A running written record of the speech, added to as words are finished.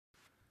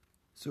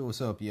So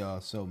what's up,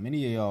 y'all? So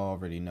many of y'all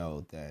already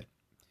know that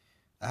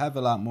I have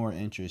a lot more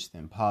interest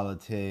in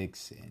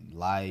politics and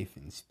life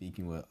and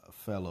speaking with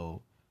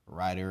fellow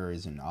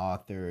writers and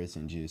authors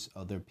and just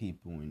other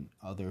people in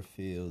other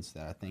fields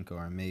that I think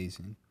are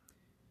amazing.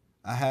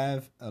 I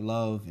have a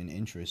love and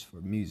interest for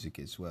music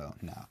as well.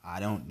 Now,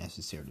 I don't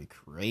necessarily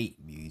create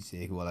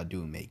music. Well, I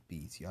do make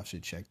beats. Y'all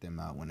should check them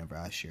out whenever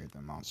I share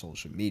them on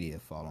social media.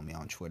 Follow me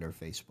on Twitter,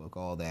 Facebook,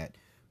 all that.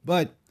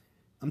 But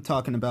I'm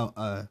talking about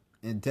a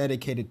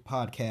dedicated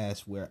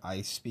podcast where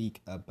I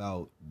speak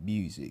about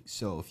music.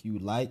 So if you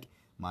like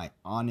my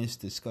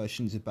honest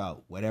discussions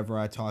about whatever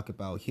I talk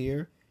about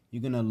here,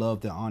 you're going to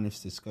love the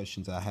honest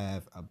discussions I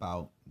have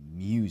about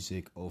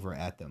music over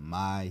at the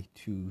My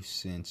Two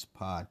Cents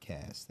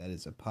podcast. That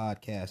is a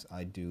podcast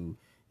I do,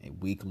 a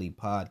weekly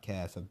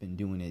podcast. I've been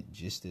doing it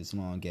just as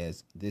long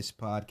as this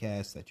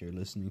podcast that you're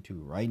listening to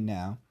right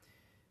now.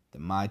 The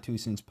My Two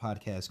Cents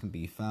podcast can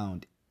be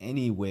found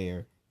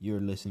anywhere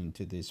you're listening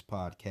to this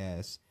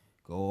podcast.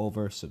 Go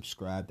over,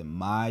 subscribe to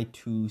My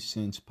Two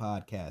Cents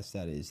podcast.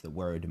 That is the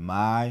word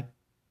My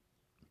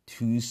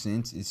 2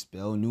 cents is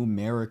spelled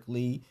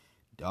numerically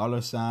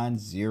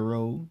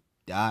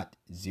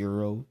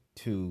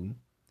 $0.02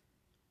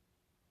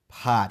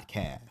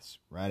 podcast.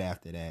 Right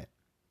after that,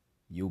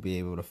 you'll be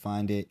able to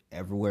find it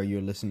everywhere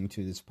you're listening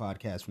to this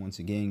podcast. Once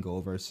again, go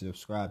over,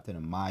 subscribe to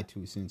the My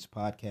Two Cents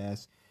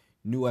podcast.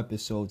 New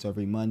episodes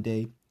every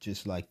Monday,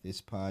 just like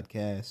this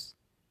podcast.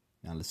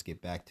 Now let's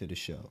get back to the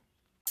show.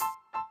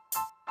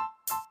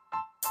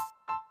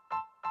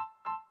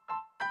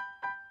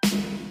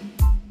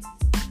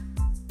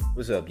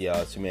 What's up,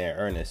 y'all? It's your man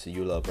Ernest, so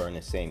you love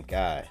Ernest, same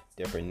guy,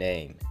 different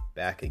name,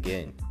 back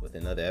again with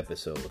another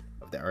episode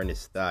of the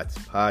Ernest Thoughts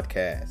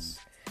podcast.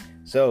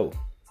 So,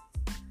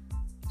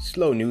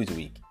 slow news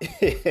week.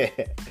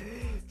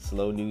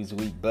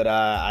 But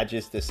I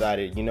just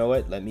decided, you know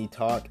what? Let me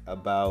talk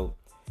about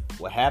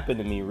what happened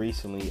to me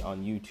recently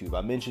on YouTube.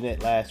 I mentioned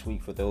it last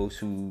week for those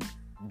who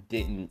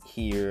didn't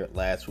hear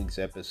last week's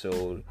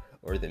episode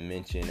or the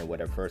mention or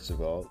whatever. First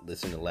of all,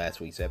 listen to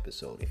last week's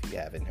episode if you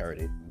haven't heard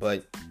it.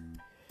 But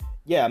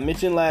yeah, I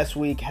mentioned last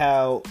week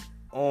how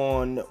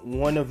on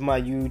one of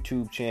my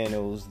YouTube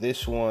channels,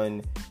 this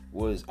one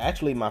was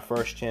actually my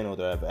first channel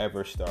that I've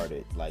ever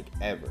started, like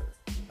ever.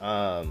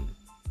 Or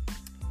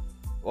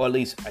at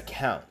least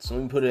accounts. Let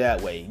me put it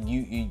that way.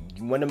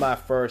 One of my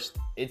first,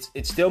 it's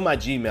still my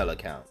Gmail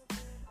account,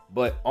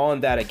 but on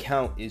that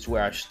account is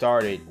where I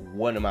started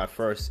one of my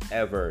first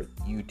ever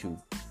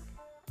YouTube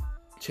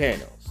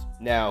channels.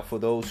 Now, for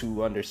those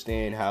who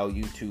understand how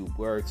YouTube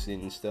works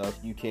and stuff,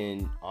 you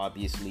can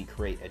obviously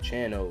create a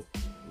channel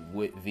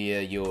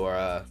via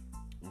your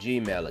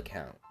Gmail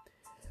account,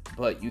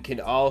 but you can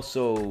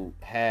also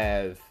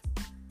have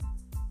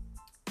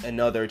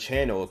another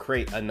channel or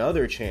create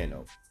another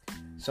channel,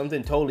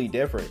 something totally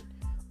different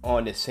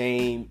on the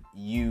same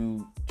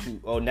YouTube,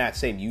 or not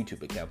same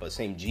YouTube account, but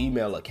same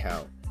Gmail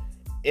account.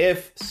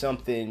 If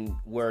something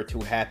were to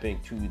happen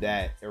to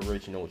that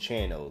original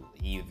channel,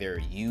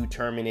 either you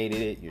terminated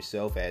it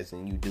yourself, as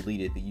in you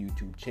deleted the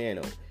YouTube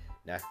channel,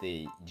 not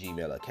the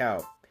Gmail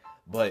account,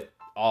 but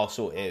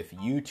also if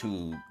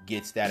YouTube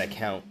gets that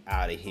account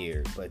out of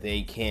here, but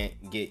they can't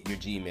get your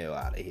Gmail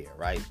out of here,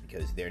 right?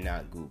 Because they're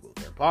not Google.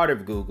 They're part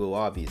of Google,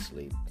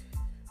 obviously,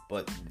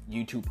 but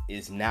YouTube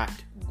is not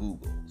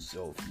Google.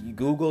 So if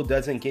Google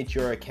doesn't get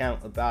your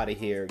account up out of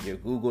here, your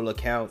Google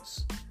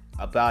accounts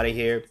up out of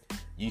here,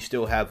 you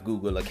still have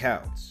Google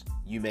accounts.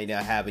 You may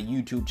not have a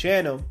YouTube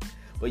channel,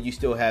 but you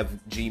still have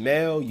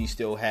Gmail. You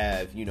still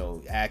have,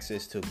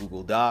 access to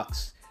Google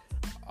Docs,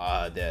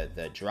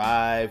 the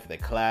Drive, the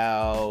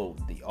cloud,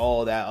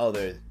 all that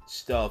other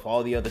stuff,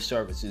 all the other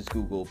services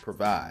Google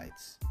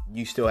provides.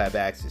 You still have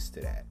access to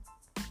that,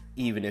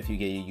 even if you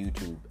get your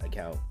YouTube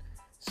account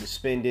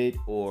suspended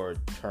or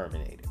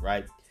terminated,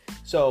 right?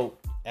 So,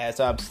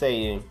 as I'm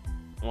saying,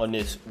 on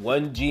this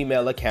one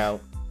Gmail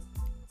account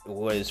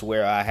was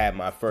where I had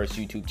my first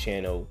YouTube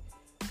channel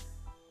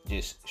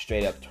just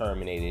straight up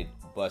terminated,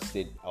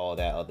 busted, all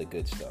that other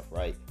good stuff,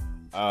 right?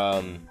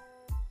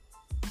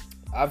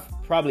 I've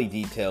probably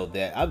detailed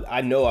that. I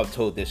know I've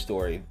told this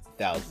story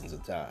thousands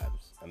of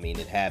times. I mean,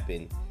 it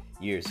happened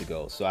years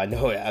ago, so I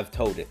know I've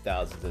told it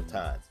thousands of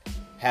times.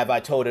 Have I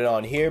told it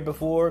on here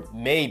before?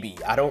 Maybe.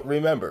 I don't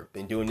remember.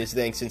 Been doing this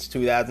thing since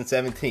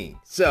 2017.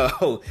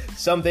 So,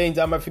 some things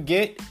I'm going to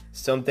forget.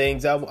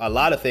 A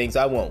lot of things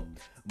I won't.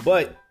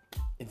 But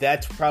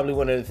that's probably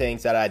one of the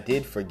things that I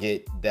did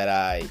forget that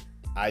I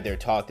either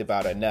talked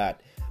about or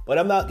not. But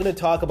I'm not going to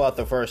talk about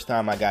the first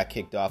time I got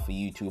kicked off of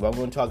YouTube. I'm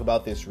going to talk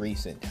about this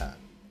recent time.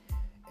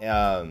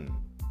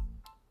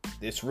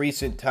 This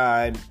recent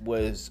time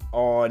was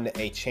on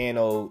a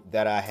channel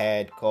that I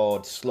had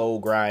called Slow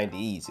Grind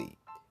Easy.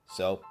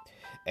 So,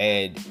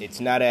 and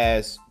it's not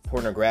as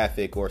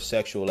pornographic or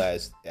sexual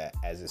as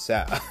it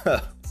sounds.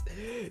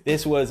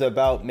 This was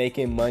about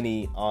making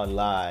money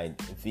online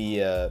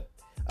via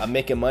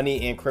making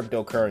money in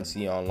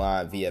cryptocurrency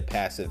online via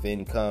passive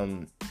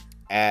income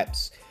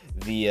apps,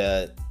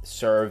 via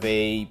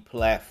survey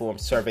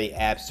platforms, survey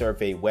apps,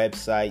 survey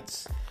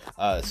websites,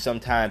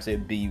 Sometimes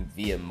it'd be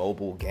via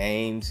mobile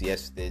games.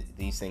 Yes,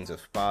 these things are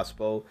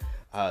possible.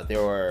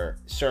 There are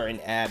certain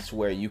apps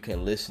where you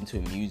can listen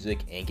to music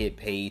and get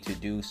paid to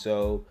do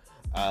so.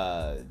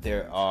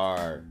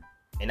 And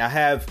I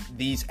have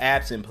these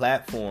apps and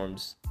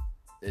platforms,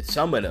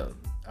 some of them,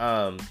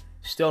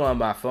 still on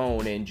my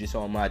phone and just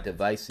on my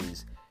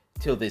devices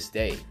till this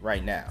day,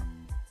 right now.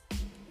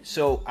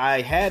 So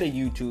I had a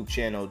YouTube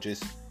channel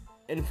just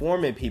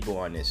informing people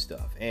on this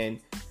stuff, and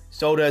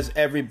so does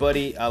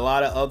everybody, a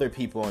lot of other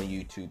people on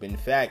YouTube. In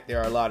fact, there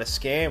are a lot of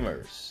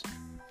scammers,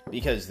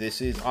 because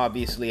this is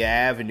obviously an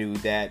avenue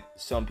that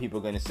some people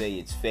are going to say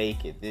it's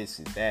fake, and this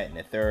and that and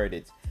the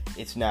third,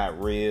 it's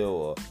not real.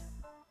 Or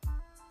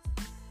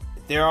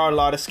there are a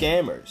lot of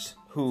scammers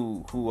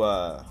who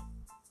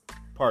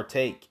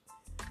partake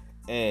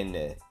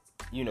in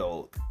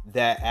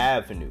that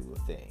avenue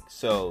of things.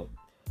 So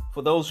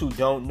for those who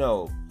don't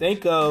know,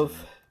 think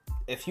of,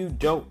 if you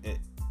don't,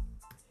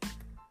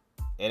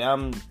 and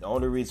I'm the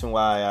only reason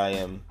why I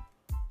am,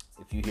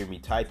 if you hear me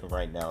typing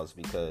right now, is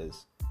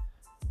because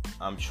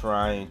I'm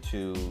trying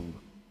to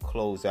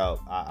close out.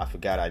 I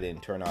forgot I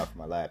didn't turn off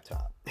my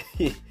laptop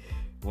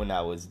when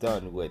I was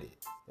done with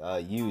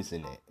it,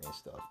 using it and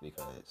stuff,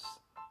 because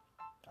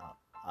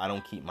I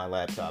don't keep my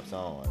laptops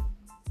on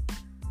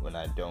when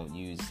I don't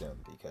use them,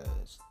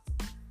 because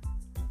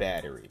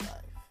battery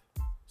life.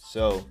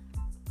 So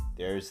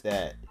there's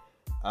that.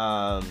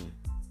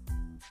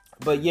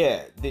 But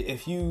yeah,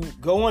 if you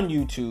go on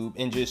YouTube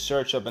and just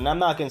search up, and I'm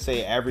not going to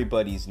say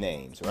everybody's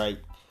names, right?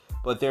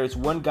 But there's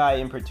one guy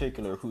in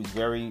particular who's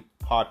very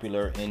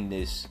popular in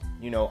this,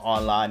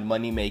 online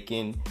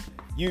money-making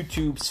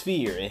YouTube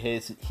sphere. And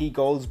he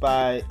goes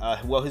by,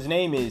 his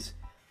name is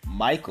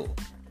Michael,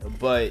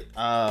 but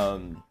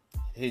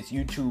his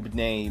YouTube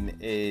name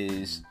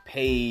is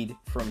Paid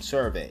from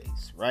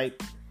Surveys, right?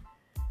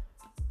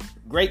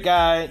 Great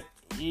guy.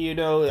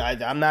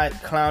 I'm not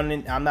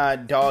clowning, I'm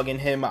not dogging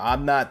him,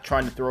 I'm not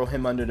trying to throw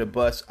him under the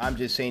bus. I'm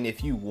just saying,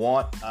 if you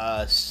want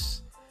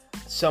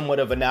somewhat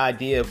of an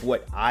idea of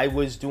what I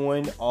was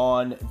doing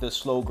on the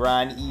Slow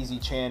Grind Easy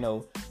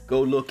channel,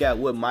 go look at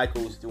what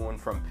Michael's doing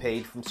from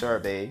Paid from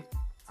Survey.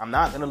 I'm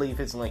not going to leave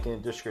his link in the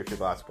description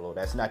box below.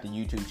 That's not the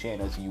YouTube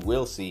channels you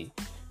will see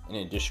in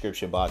the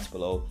description box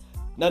below.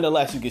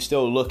 Nonetheless, you can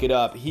still look it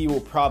up. He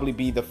will probably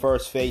be the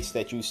first face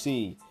that you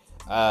see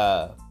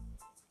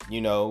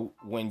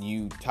when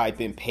you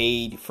type in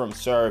Paid from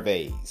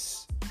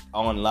Surveys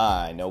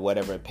online or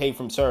whatever, Paid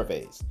from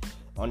Surveys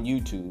on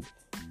YouTube,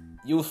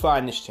 you'll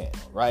find this channel,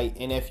 right?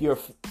 And if you're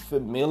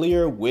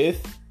familiar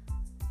with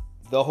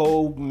the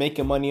whole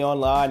making money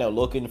online or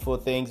looking for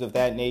things of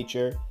that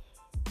nature,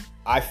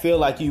 I feel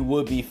like you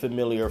would be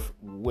familiar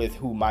with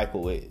who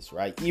Michael is,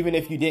 right? Even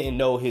if you didn't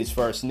know his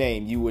first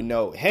name, you would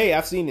know, hey,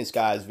 I've seen this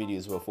guy's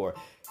videos before.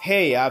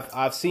 Hey,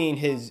 I've seen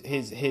his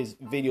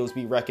videos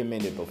be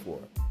recommended before,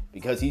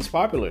 because he's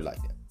popular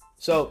like that.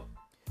 So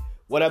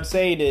what I'm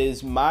saying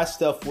is, my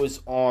stuff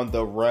was on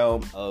the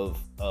realm of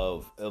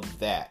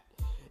that.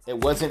 It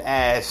wasn't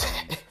as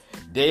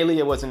daily,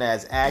 it wasn't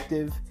as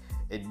active,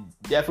 it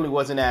definitely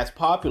wasn't as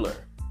popular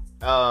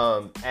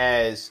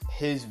as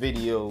his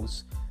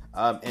videos.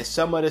 And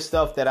some of the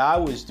stuff that I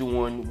was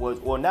doing was,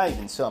 or not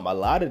even some, a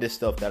lot of the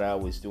stuff that I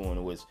was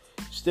doing was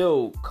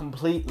still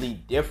completely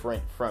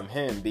different from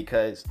him,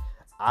 because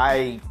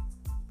I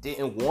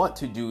didn't want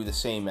to do the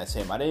same as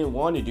him. I didn't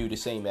want to do the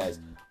same as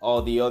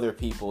all the other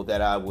people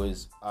that I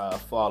was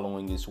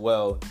following as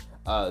well.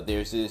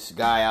 There's this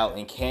guy out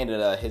in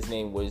Canada. His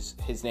name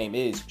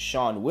is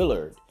Sean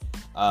Willard.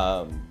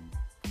 I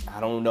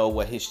don't know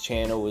what his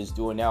channel is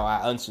doing now. I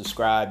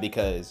unsubscribed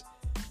because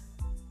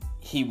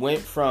he went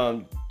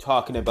from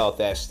talking about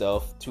that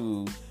stuff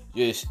to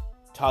just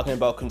talking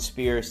about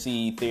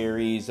conspiracy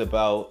theories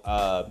about,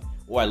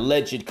 or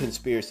alleged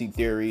conspiracy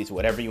theories,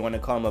 whatever you want to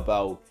call them,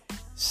 about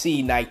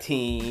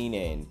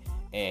C-19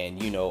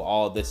 and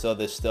all this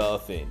other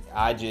stuff. And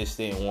I just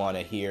didn't want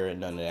to hear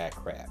none of that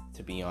crap,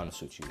 to be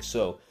honest with you.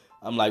 So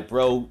I'm like,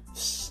 bro,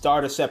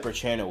 start a separate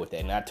channel with that.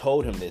 And I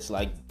told him this,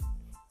 like,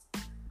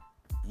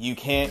 you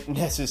can't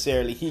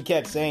necessarily, he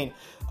kept saying,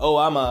 oh,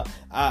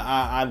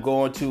 I'm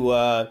going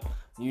to,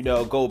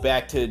 go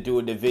back to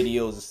doing the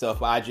videos and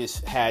stuff. I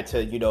just had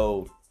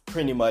to,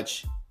 pretty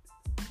much,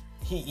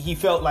 he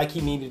felt like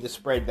he needed to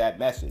spread that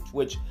message,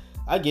 which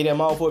I get him,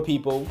 all for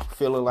people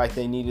feeling like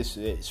they need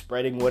to,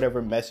 spreading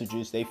whatever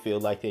messages they feel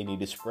like they need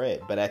to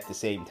spread. But at the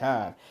same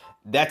time,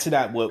 that's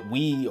not what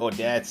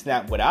that's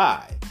not what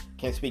I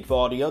can't speak for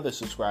all the other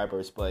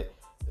subscribers, but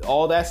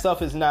all that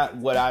stuff is not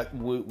what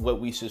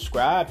we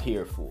subscribe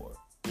here for.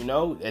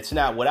 It's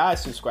not what I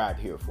subscribe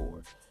here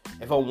for.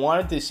 If I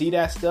wanted to see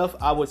that stuff,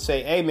 I would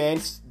say, hey man,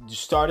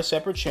 start a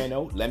separate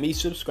channel. Let me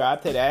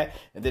subscribe to that.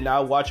 And then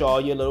I'll watch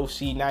all your little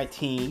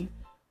C-19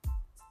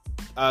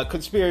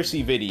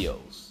 conspiracy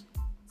videos.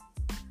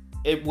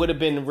 It would have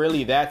been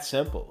really that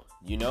simple,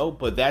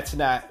 but that's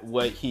not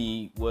what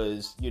he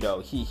was,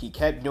 he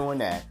kept doing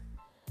that.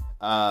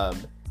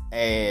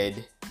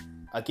 And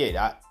again,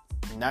 I'm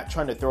not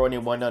trying to throw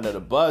anyone under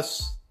the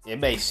bus. It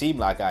may seem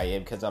like I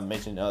am because I'm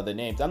mentioning other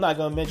names. I'm not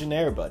going to mention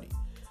everybody.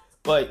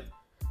 But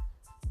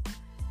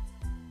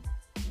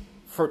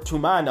to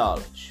my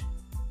knowledge,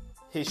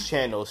 his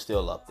channel is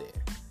still up there.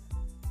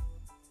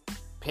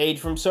 Paid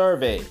from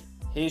Survey,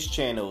 his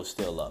channel is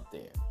still up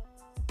there.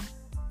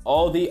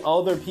 All the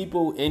other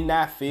people in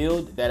that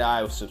field that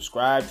I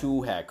subscribed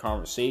to, had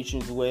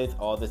conversations with,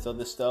 all this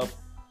other stuff,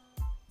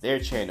 their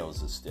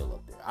channels are still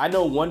up there. I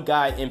know one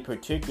guy in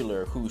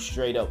particular who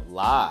straight up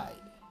lied.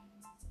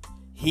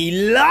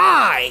 He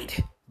lied!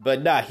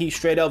 But he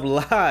straight up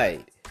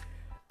lied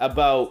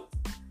about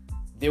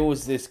there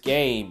was this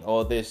game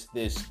or this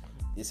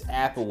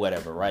app or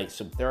whatever, right?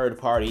 Some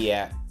third-party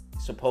app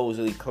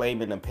supposedly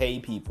claiming to pay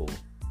people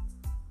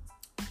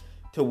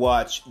to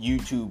watch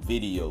YouTube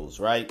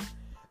videos, right?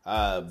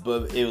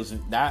 But it was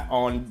not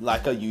on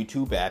like a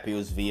YouTube app. It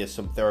was via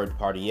some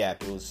third-party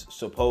app. It was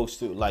supposed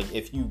to, like,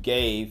 if you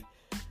gave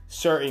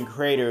certain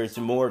creators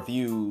more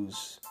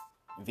views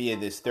via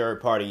this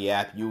third-party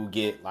app, you will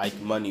get like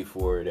money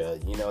for it.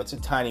 It's a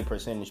tiny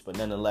percentage, but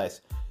nonetheless,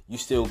 you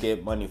still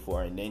get money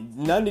for it. And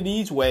none of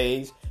these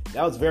ways,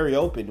 that was very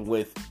open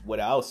with what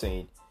I was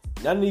saying,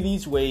 none of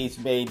these ways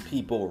made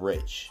people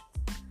rich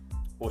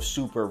or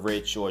super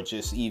rich or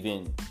just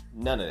even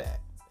none of that.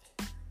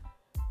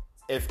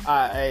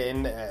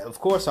 And of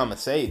course I'm going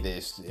to say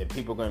this, and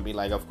people are going to be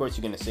like, of course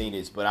you're going to say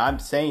this, but I'm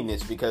saying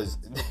this because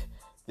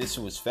this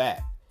was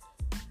fact.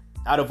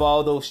 Out of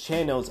all those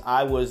channels,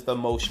 I was the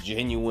most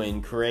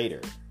genuine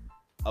creator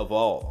of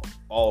all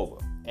of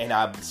them. And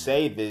I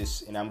say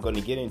this, and I'm going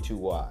to get into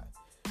why.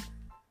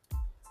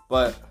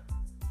 But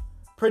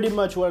pretty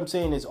much what I'm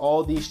saying is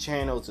all these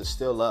channels are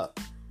still up.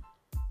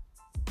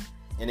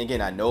 And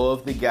again, I know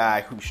of the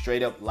guy who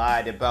straight up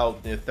lied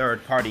about the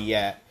third-party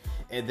app,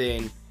 and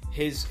then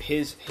his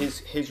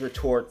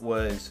retort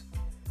was,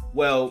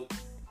 well,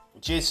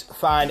 just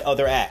find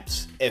other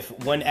apps. If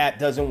one app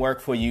doesn't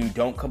work for you,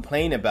 don't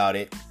complain about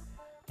it.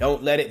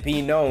 Don't let it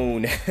be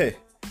known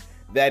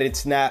that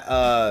it's not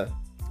a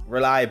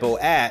reliable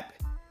app.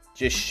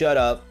 Just shut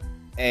up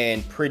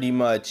and pretty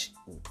much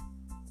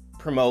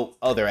promote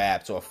other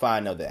apps or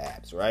find other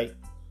apps, right?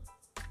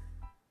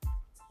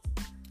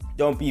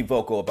 Don't be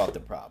vocal about the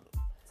problem.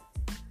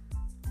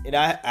 And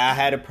I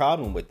had a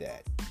problem with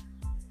that.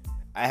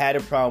 I had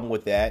a problem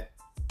with that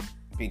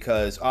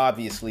because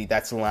obviously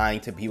that's lying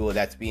to people,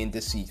 that's being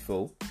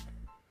deceitful.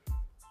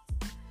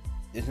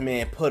 This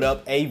man put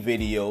up a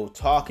video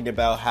talking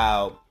about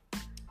how,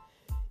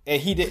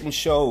 and he didn't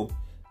show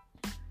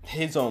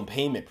his own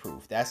payment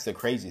proof. That's the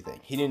crazy thing.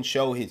 He didn't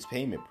show his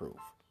payment proof.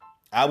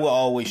 I will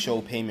always show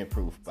payment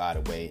proof, by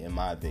the way, in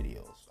my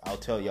videos. I'll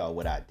tell y'all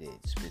what I did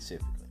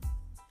specifically.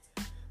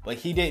 But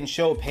he didn't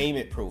show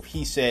payment proof.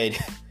 He said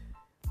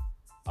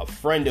a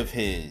friend of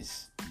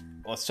his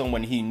or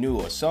someone he knew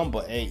or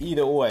somebody,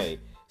 either way,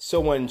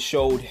 someone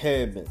showed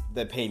him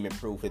the payment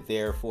proof, and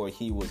therefore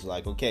he was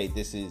like, okay,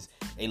 this is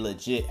a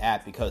legit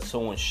app because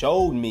someone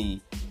showed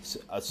me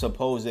a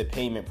supposed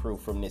payment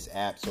proof from this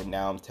app, so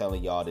now I'm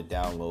telling y'all to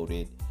download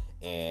it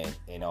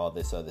and all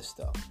this other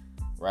stuff,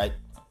 right?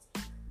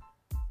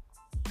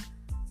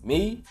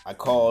 Me, I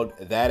called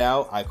that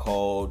out. I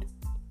called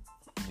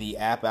the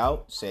app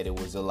out, said it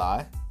was a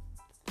lie.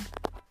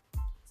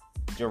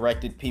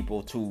 Directed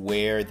people to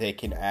where they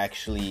can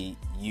actually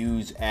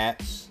use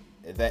apps.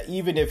 That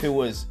even if it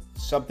was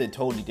something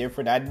totally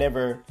different, I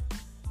never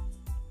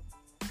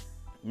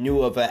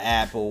knew of an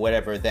app or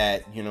whatever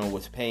that,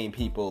 was paying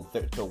people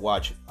to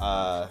watch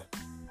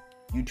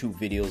YouTube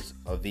videos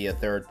via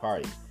third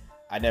party.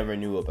 I never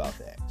knew about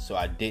that. So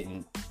I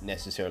didn't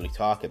necessarily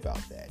talk about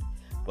that.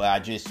 But I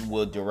just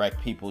would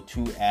direct people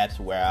to apps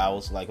where I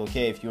was like,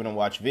 okay, if you want to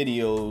watch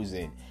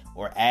videos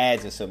or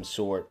ads of some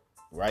sort,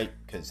 right?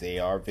 Because they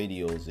are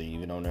videos or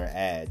even on their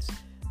ads.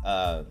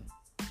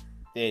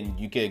 Then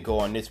you could go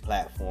on this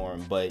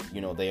platform, but,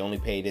 they only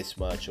pay this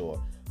much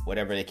or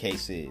whatever the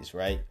case is,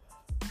 right?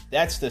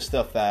 That's the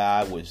stuff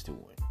that I was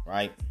doing,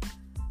 right?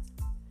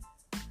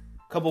 A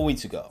couple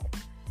weeks ago,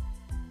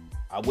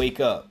 I wake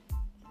up,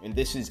 and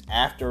this is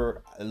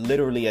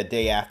literally a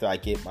day after I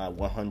get my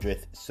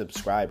 100th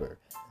subscriber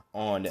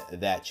on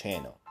that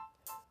channel.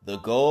 The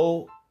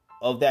goal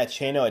of that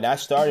channel, and I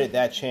started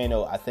that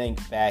channel, I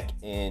think back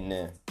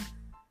in,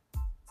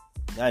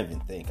 back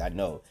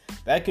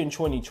in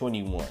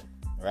 2021,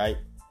 right?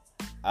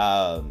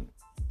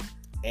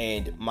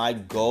 And my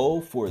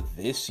goal for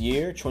this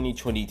year,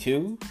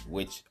 2022,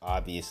 which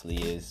obviously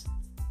is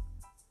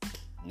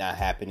not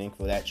happening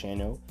for that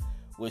channel,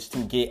 was to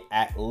get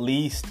at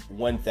least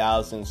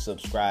 1,000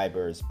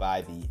 subscribers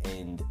by the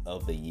end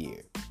of the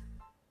year.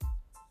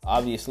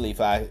 Obviously,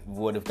 if I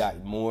would have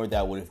gotten more,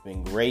 that would have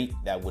been great.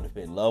 That would have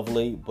been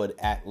lovely. But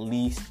at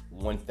least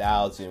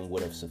 1,000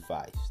 would have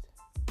sufficed.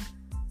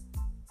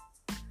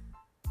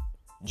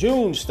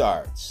 June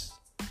starts.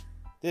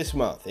 This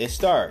month, it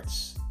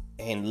starts.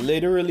 And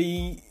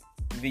literally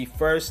the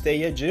first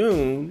day of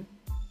June,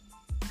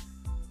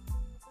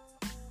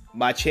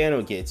 my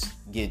channel gets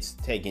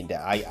taken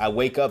down. I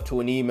wake up to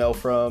an email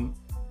from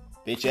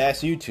bitch ass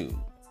YouTube.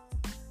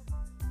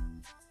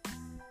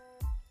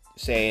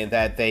 saying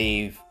that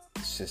they've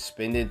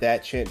suspended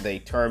that they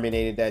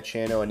terminated that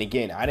channel. And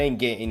again, I didn't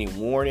get any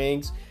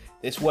warnings.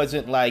 This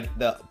wasn't like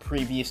the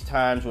previous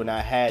times when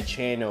I had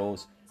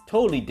channels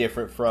totally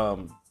different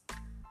from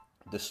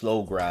the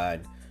Slow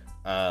Grind,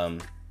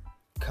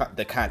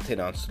 the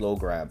content on Slow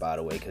Grind, by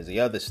the way, because the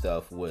other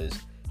stuff was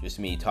just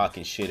me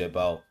talking shit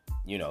about,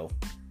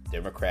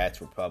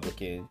 Democrats,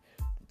 Republicans,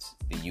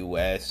 the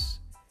U.S.,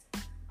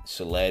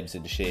 celebs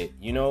and shit,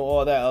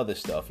 all that other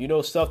stuff,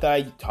 stuff that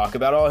I talk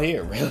about all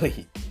here,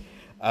 really.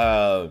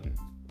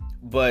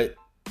 But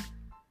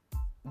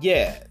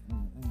yeah,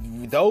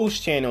 those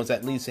channels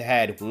at least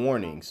had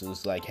warnings. It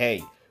was like,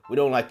 hey, we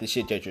don't like the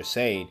shit that you're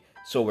saying,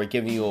 so we're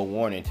giving you a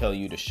warning, tell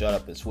you to shut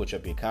up and switch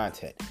up your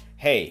content.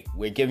 Hey,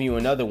 we're giving you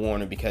another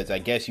warning because I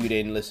guess you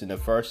didn't listen the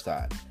first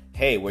time.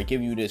 Hey, we're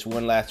giving you this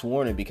one last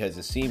warning because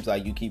it seems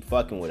like you keep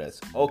fucking with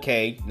us.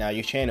 Okay, now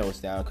your channel is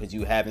down because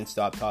you haven't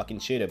stopped talking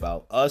shit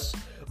about us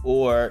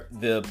or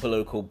the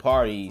political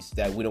parties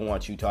that we don't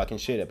want you talking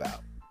shit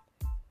about.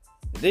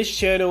 This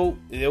channel,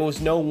 there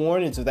was no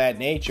warnings of that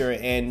nature,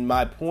 and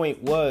my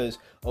point was,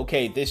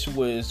 okay, this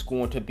was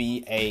going to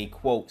be a,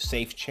 quote,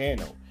 safe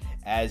channel.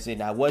 As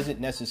in, I wasn't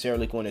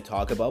necessarily going to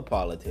talk about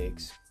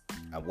politics.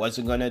 I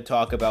wasn't going to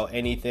talk about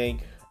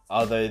anything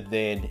other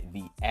than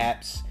the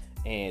apps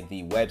and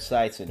the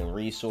websites and the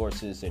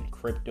resources and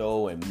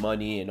crypto and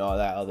money and all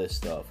that other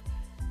stuff.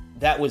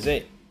 That was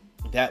it.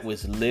 That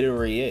was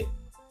literally it.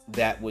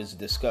 That was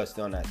discussed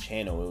on that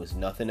channel. It was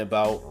nothing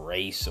about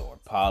race or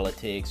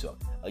politics or,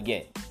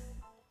 again,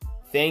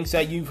 things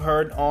that you've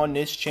heard on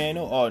this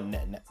channel or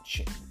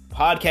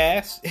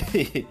podcast.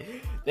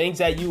 Things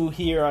that you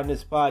hear on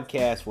this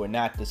podcast were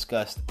not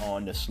discussed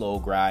on the Slow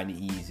Grind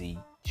Easy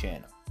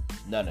channel.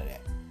 None of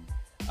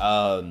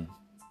that.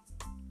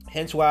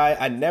 Hence why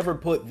I never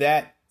put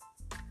that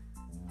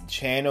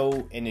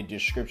channel in the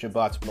description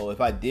box below.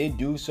 If I did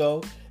do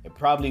so, it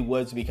probably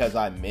was because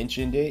I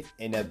mentioned it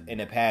in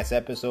a past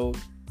episode.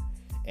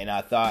 And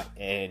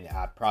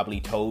I probably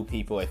told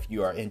people, if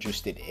you are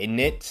interested in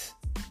it,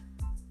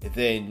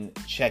 then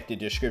check the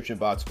description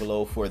box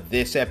below for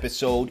this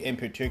episode in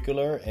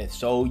particular, and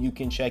so you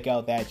can check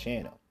out that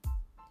channel.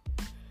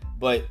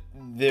 But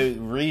the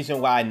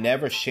reason why I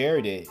never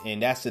shared it,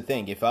 and that's the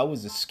thing, if I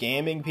was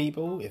scamming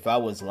people, if I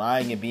was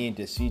lying and being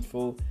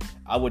deceitful,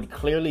 I would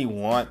clearly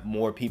want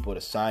more people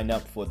to sign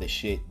up for the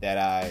shit that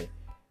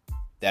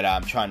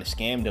I'm trying to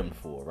scam them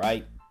for,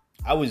 right?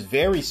 I was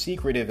very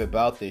secretive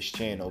about this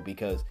channel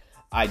because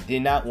I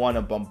did not want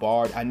to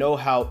bombard. I know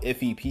how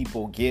iffy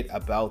people get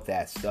about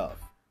that stuff.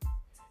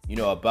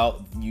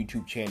 About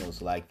YouTube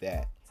channels like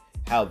that.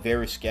 How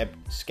very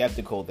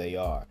skeptical they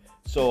are.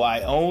 So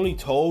I only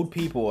told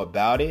people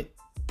about it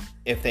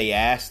if they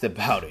asked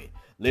about it.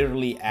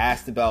 Literally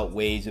asked about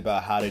ways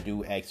about how to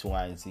do X,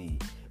 Y, and Z.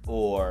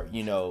 Or,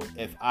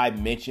 if I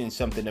mentioned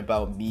something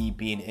about me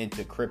being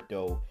into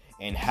crypto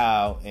and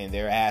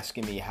they're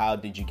asking me, how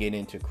did you get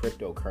into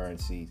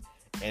cryptocurrencies?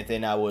 And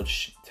then I would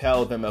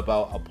tell them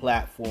about a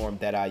platform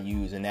that I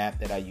use, an app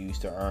that I use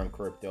to earn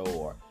crypto,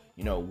 or,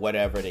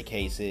 whatever the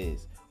case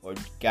is. Or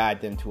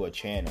guide them to a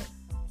channel.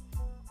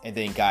 And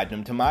then guide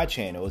them to my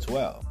channel as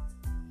well.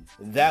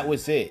 That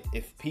was it.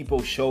 If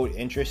people showed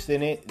interest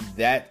in it,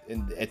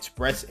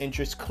 express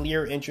interest,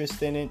 clear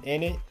interest in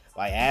it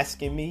by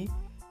asking me,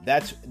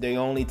 that's the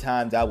only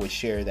times I would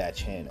share that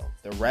channel.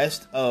 The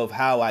rest of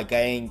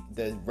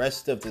the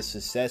rest of the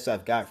success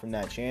I've got from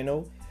that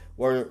channel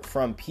were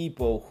from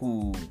people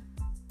who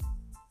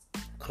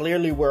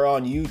clearly were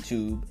on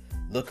YouTube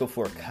looking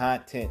for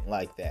content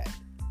like that.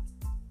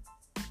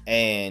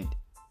 And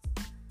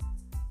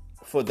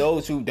for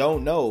those who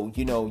don't know,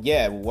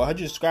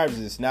 100 subscribers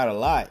is not a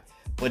lot,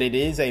 but it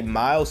is a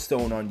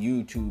milestone on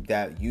YouTube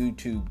that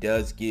YouTube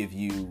does give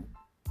you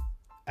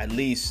at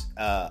least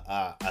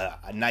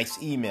a nice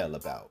email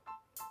about.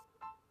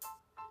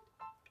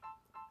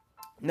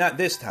 Not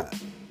this time.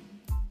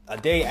 A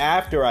day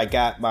after I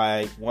got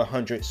my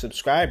 100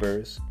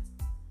 subscribers,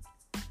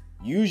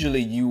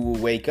 usually you will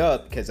wake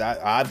up, because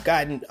I've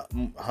gotten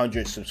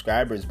 100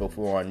 subscribers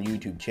before on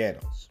YouTube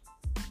channels.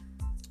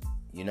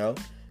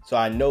 So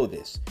I know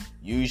this.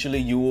 Usually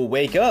you will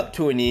wake up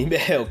to an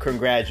email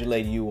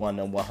congratulating you on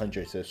the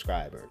 100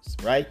 subscribers,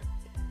 right?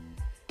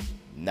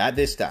 Not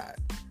this time.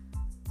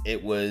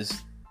 It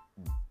was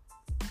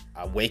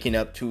waking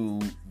up to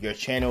your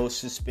channel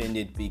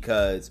suspended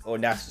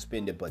not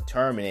suspended, but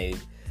terminated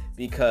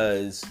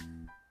because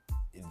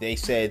they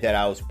said that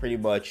I was pretty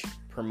much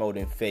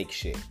promoting fake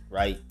shit,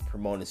 right?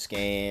 Promoting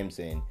scams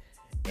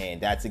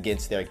and that's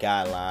against their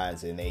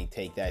guidelines, and they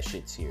take that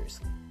shit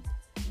seriously.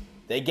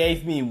 They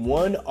gave me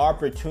one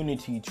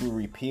opportunity to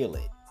repeal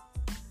it,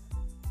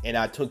 and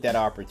I took that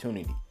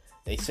opportunity.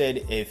 They said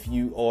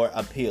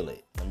appeal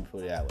it. Let me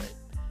put it that way.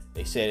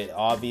 They said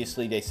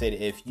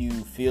if you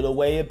feel a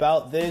way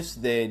about this,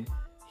 then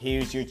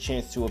here's your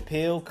chance to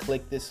appeal.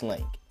 Click this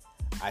link.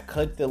 I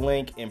clicked the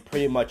link and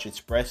pretty much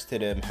expressed to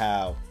them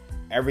how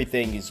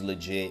everything is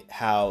legit,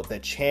 how the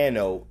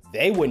channel,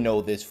 they would know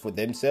this for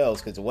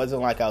themselves, because it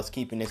wasn't like I was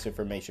keeping this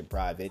information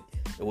private.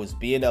 It was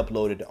being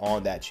uploaded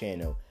on that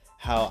channel.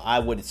 how I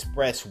would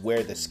express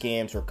where the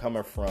scams are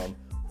coming from,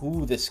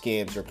 who the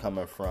scams are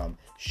coming from,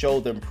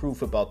 show them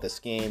proof about the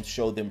scams,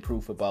 show them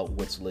proof about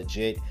what's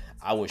legit.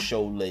 I would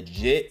show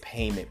legit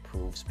payment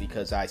proofs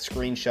because I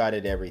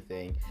screenshotted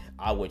everything.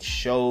 I would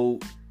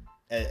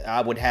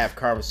have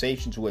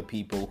conversations with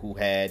people who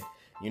had,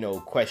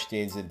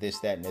 questions and this,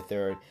 that, and the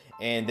third.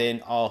 And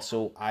then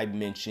also I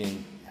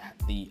mentioned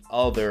the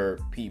other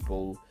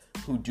people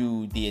who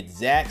do the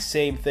exact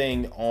same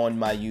thing on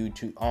my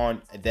YouTube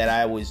that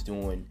I was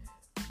doing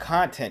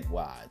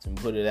content-wise, and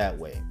put it that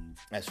way.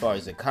 As far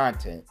as the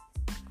content,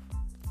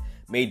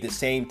 made the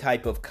same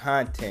type of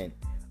content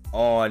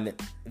on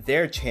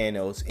their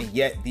channels, and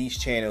yet these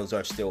channels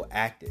are still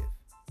active.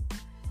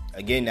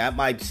 Again, that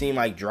might seem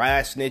like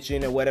dry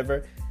snitching or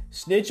whatever.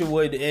 Snitching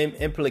would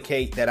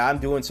implicate that I'm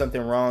doing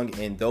something wrong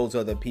and those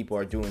other people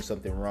are doing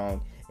something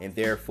wrong, and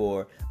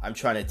therefore I'm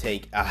trying to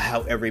take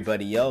out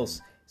everybody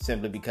else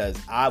simply because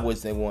I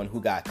was the one who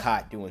got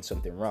caught doing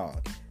something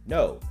wrong.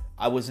 No,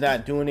 I was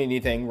not doing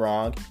anything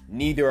wrong.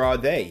 Neither are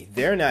they.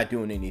 They're not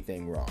doing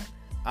anything wrong.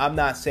 I'm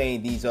not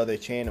saying these other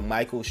channels,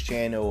 Michael's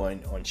channel or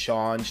on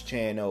Sean's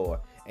channel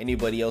or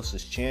anybody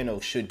else's channel,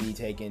 should be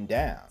taken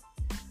down.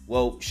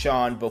 Well,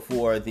 Sean,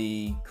 before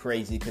the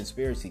crazy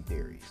conspiracy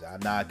theories, I'm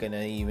not going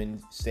to even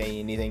say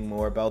anything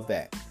more about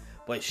that.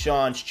 But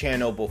Sean's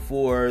channel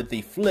before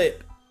the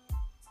flip,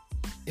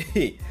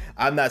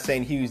 I'm not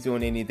saying he was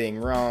doing anything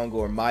wrong,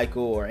 or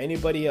Michael or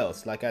anybody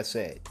else, like I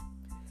said.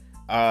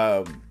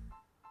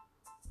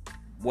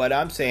 What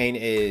I'm saying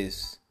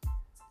is,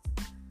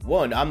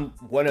 one, I'm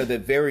one of the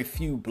very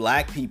few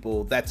black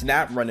people that's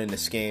not running a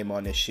scam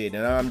on this shit,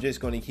 and I'm just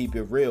going to keep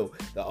it real.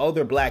 The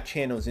other black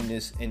channels in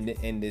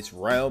this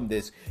realm,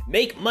 this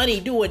make money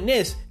doing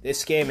this, they're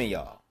scamming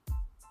y'all.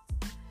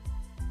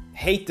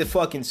 Hate to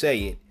fucking say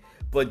it,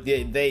 but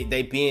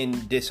they being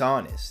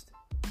dishonest.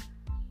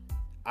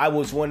 I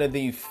was one of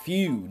the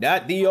few,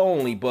 not the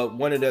only, but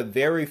one of the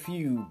very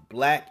few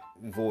black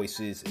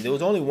voices. There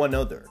was only one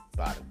other,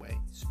 by the way,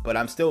 but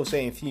I'm still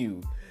saying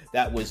few.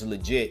 That was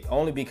legit,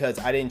 only because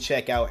I didn't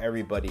check out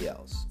everybody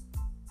else.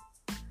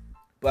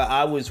 But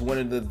I was one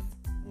of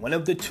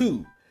the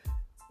two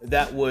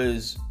that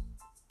was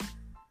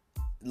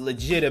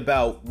legit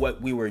about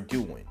what we were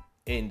doing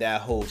in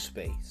that whole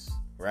space,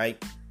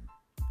 right?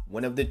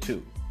 One of the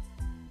two.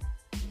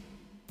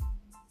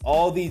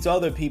 All these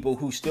other people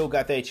who still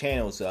got their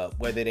channels up,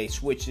 whether they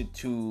switch it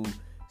to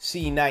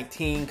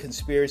C19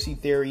 conspiracy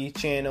theory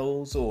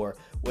channels, or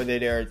whether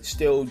they're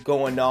still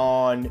going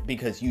on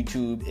because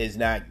YouTube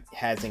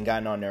hasn't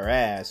gotten on their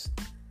ass,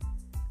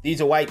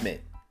 these are white men.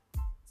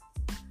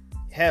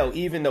 Hell,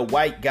 even the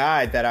white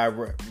guy that I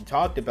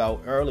talked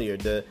about earlier,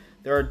 the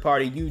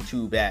third-party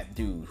YouTube app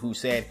dude who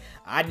said,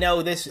 I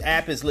know this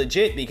app is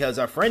legit because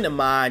a friend of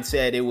mine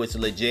said it was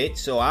legit,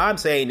 so I'm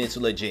saying it's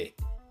legit.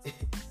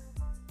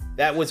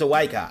 That was a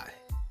white guy.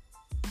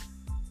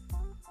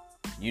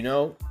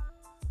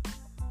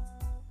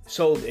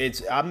 So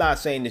I'm not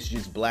saying it's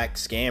just black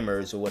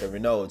scammers or whatever.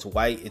 No,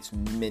 it's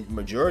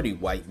majority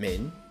white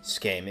men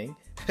scamming.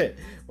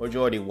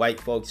 Majority white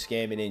folks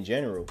scamming in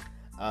general.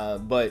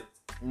 But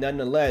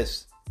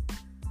nonetheless,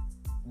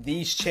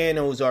 these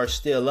channels are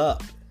still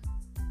up.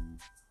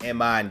 And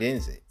mine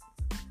isn't.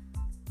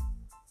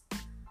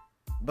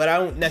 But I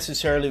don't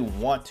necessarily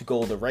want to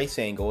go the race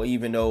angle,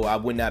 even though I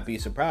would not be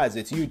surprised.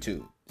 It's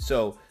YouTube.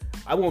 So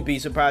I won't be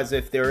surprised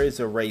if there is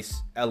a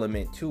race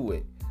element to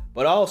it.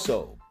 But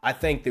also, I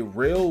think the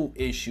real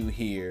issue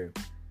here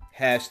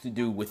has to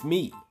do with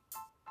me.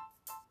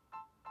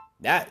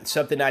 Not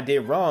something I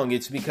did wrong.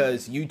 It's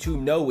because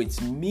YouTube know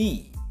it's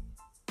me.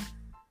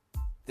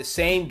 The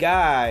same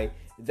guy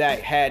that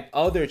had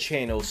other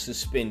channels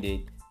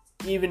suspended,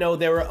 even though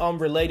they were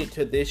unrelated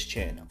to this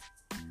channel.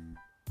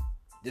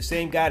 The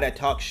same guy that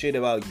talks shit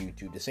about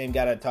YouTube. The same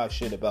guy that talks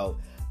shit about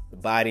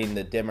Biden,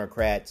 the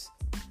Democrats,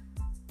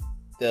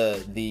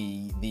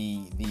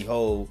 the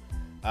whole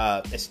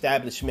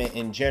establishment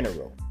in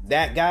general.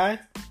 That guy,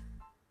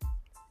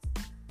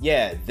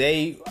 yeah,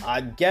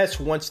 I guess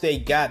once they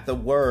got the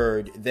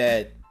word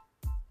that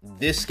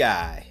this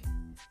guy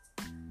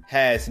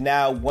has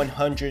now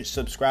 100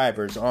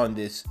 subscribers on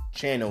this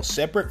channel,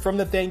 separate from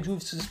the things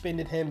we've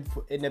suspended him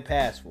in the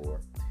past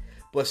for.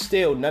 But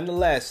still,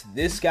 nonetheless,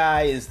 this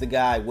guy is the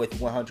guy with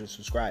 100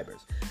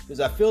 subscribers. Because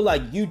I feel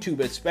like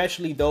YouTube,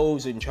 especially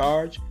those in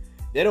charge,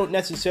 they don't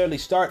necessarily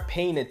start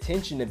paying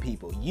attention to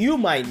people. You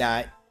might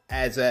not,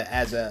 as a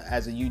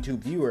YouTube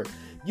viewer,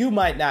 you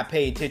might not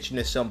pay attention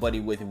to somebody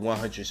with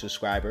 100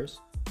 subscribers.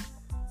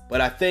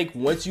 But I think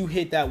once you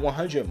hit that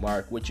 100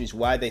 mark, which is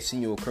why they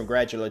send you a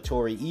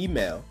congratulatory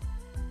email,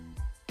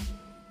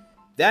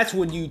 that's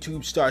when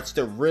YouTube starts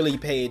to really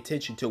pay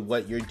attention to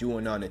what you're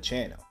doing on the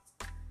channel.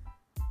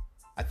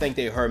 I think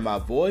they heard my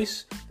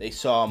voice, they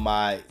saw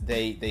my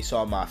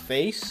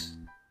face,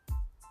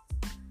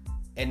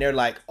 and they're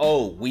like,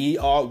 "Oh,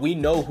 we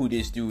know who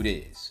this dude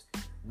is.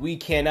 We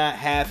cannot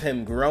have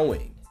him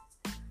growing.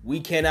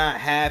 We cannot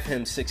have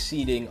him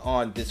succeeding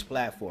on this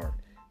platform.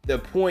 The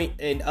point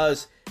in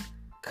us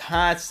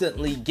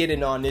constantly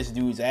getting on this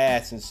dude's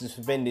ass and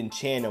suspending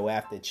channel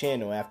after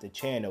channel after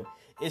channel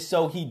is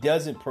so he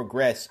doesn't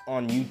progress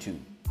on YouTube.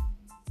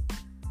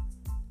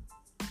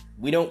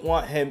 We don't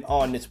want him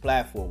on this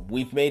platform.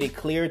 We've made it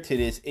clear to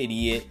this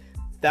idiot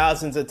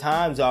thousands of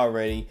times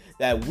already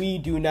that we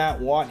do not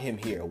want him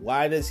here.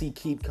 Why does he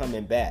keep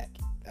coming back?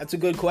 That's a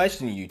good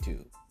question,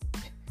 YouTube.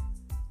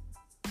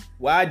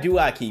 Why do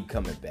I keep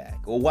coming back?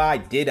 Or why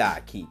did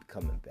I keep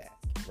coming back?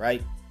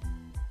 Right?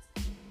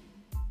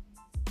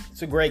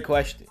 It's a great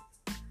question.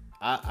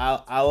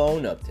 I'll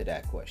own up to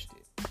that question.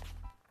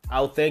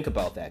 I'll think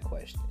about that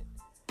question.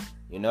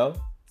 You know?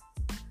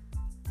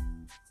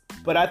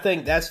 But I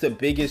think that's the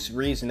biggest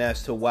reason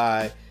as to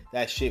why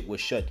that shit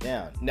was shut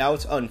down. Now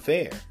it's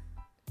unfair.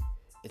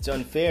 It's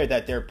unfair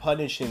that they're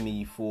punishing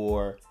me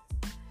for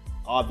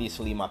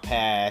obviously my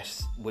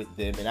past with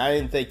them. And I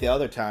didn't think the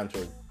other times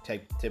were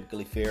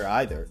typically fair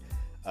either.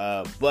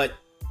 But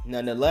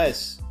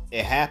nonetheless,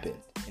 it happened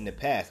in the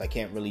past. I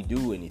can't really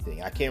do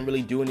anything. I can't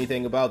really do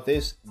anything about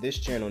this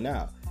channel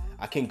now.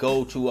 I can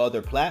go to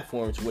other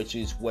platforms, which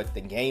is what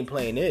the game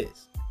plan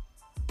is.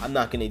 I'm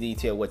not going to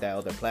detail what that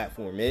other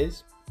platform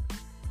is.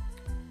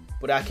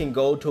 But I can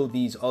go to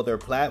these other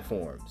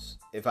platforms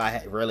if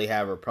I really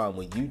have a problem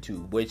with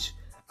YouTube, which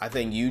I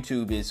think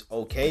YouTube is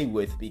okay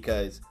with,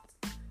 because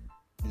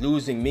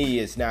losing me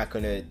is not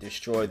going to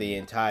destroy the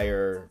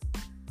entire...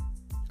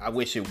 I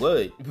wish it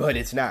would, but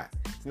it's not.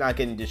 It's not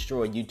going to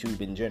destroy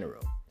YouTube in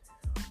general.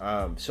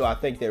 So I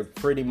think they're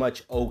pretty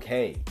much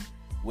okay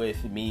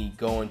with me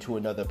going to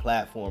another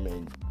platform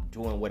and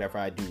doing whatever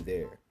I do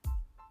there.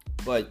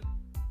 But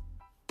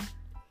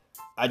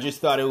I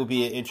just thought it would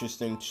be an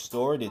interesting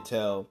story to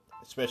tell,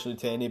 especially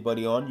to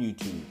anybody on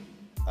YouTube.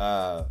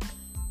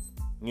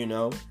 You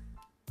know,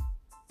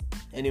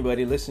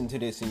 anybody listen to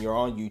this and you're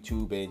on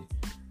YouTube and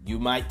you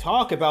might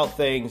talk about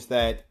things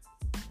that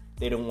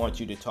they don't want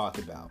you to talk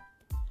about.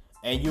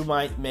 And you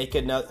might make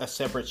a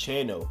separate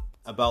channel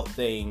about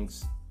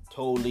things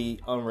totally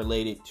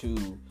unrelated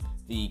to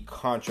the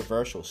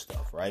controversial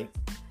stuff, right?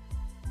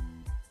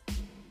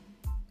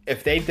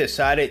 If they've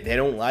decided they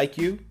don't like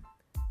you,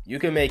 you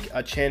can make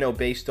a channel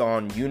based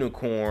on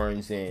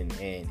unicorns and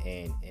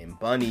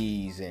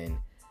bunnies and,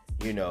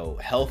 you know,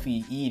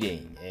 healthy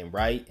eating and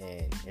right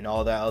and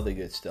all that other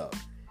good stuff.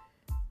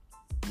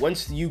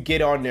 Once you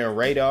get on their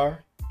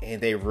radar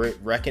and they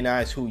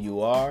recognize who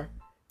you are,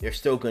 they're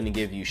still going to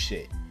give you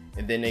shit.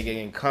 And then they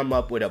can come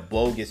up with a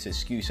bogus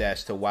excuse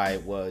as to why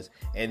it was.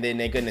 And then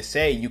they're going to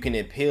say you can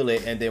appeal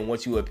it. And then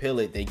once you appeal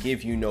it,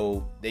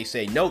 they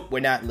say, nope,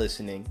 we're not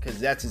listening. Because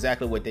that's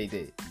exactly what they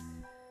did.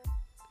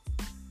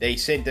 They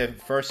sent the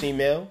first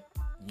email.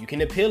 You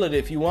can appeal it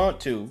if you want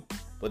to,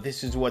 but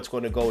this is what's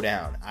going to go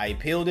down. I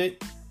appealed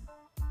it.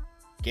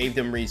 Gave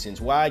them reasons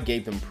why.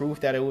 Gave them proof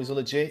that it was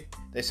legit.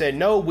 They said,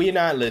 no, we're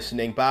not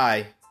listening.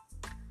 Bye.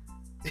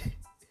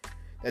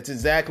 That's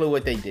exactly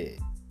what they did.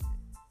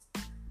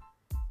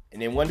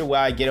 And then wonder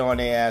why I get on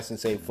their ass and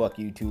say fuck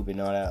YouTube and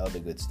all that other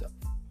good stuff.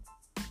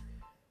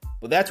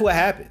 But that's what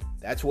happened.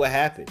 That's what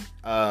happened.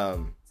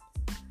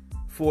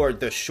 For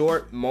the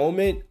short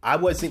moment, I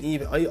wasn't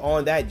even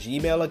on that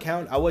Gmail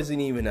account. I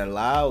wasn't even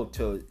allowed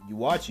to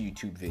watch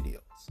YouTube videos.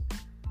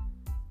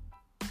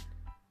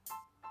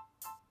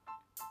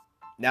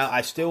 Now,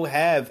 I still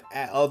have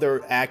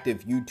other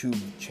active YouTube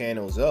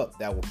channels up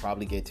that will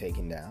probably get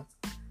taken down.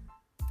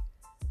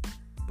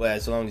 But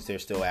as long as they're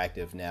still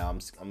active now,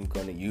 I'm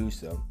going to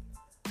use them.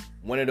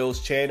 One of those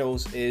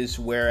channels is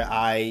where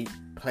I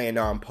plan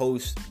on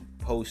post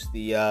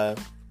these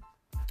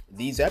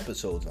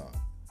episodes on.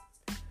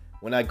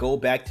 When I go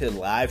back to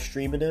live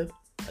streaming them,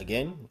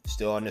 again,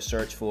 still on the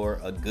search for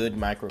a good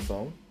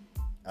microphone.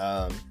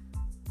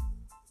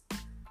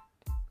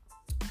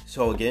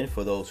 So again,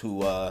 for those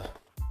who,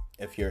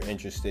 if you're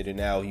interested in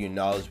how you're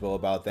knowledgeable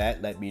about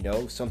that, let me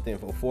know. Something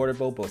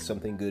affordable, but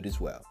something good as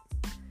well.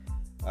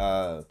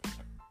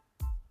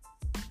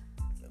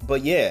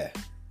 But yeah,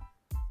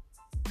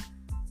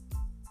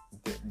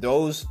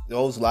 those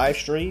live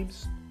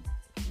streams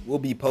will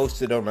be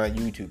posted on my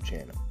YouTube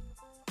channel.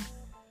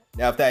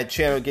 Now, if that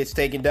channel gets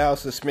taken down,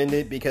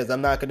 suspended, because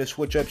I'm not going to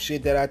switch up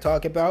shit that I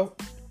talk about,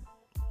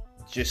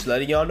 just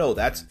letting y'all know,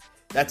 that's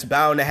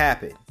bound to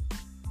happen.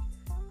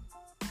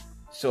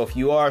 So if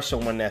you are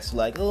someone that's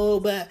like, oh,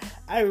 but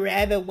I'd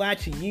rather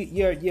watch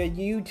your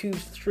YouTube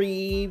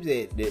streams,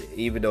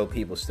 even though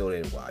people still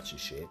didn't watch the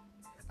shit,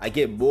 I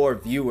get more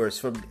viewers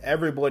from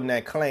everyone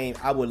that claim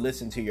I would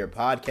listen to your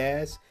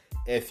podcast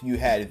if you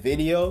had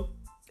video.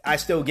 I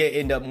still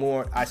end up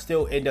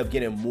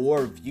getting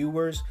more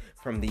viewers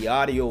from the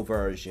audio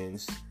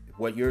versions,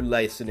 what you're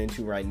listening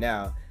to right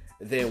now,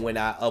 than when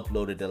I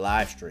uploaded the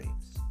live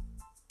streams.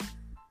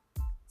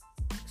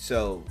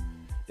 So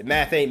the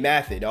math ain't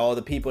mathing. All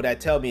the people that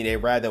tell me they'd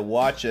rather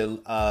watch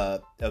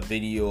a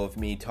video of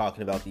me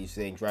talking about these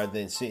things rather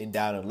than sitting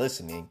down and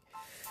listening,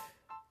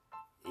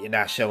 you're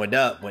not showing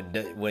up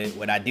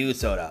when I do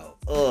so though.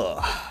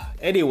 Ugh.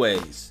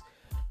 Anyways,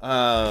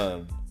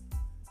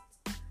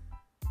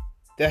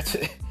 that's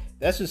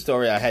the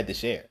story I had to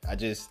share. I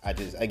just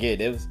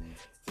again,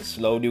 it's a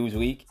slow news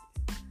week.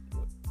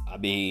 I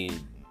mean,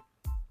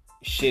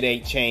 shit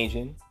ain't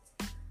changing.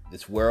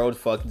 This world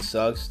fucking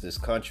sucks. This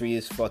country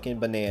is fucking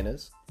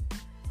bananas.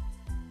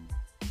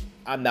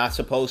 I'm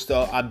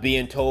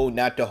being told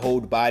not to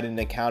hold Biden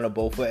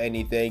accountable for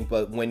anything,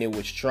 but when it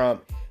was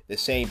Trump, the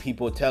same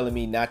people telling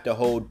me not to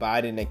hold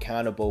Biden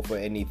accountable for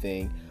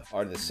anything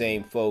are the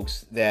same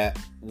folks that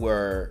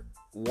were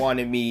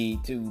wanting me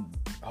to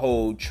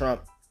hold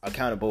Trump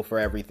accountable for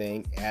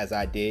everything, as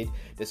I did.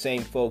 The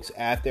same folks,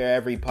 after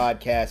every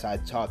podcast I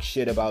talk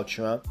shit about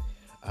Trump,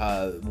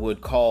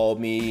 would call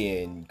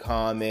me and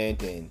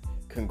comment and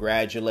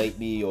congratulate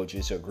me, or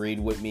just agreed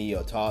with me,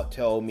 or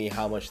tell me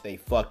how much they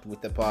fucked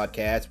with the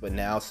podcast. But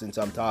now, since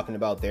I'm talking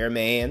about their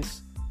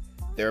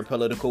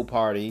political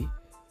party,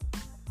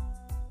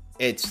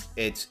 it's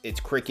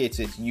crickets.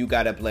 It's you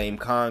gotta blame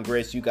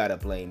Congress, you gotta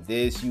blame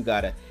this, you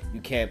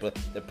can't blame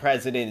the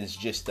president is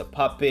just a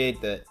puppet.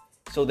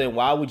 So then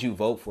why would you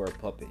vote for a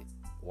puppet?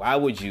 Why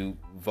would you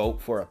vote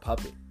for a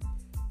puppet?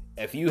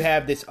 If you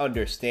have this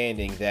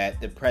understanding that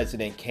the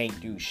president can't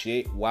do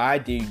shit, why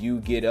do you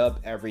get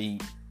up every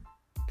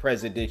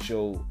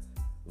presidential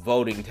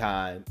voting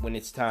time when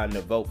it's time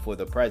to vote for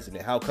the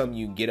president? How come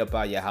you get up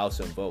out of your house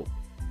and vote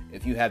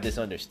if you have this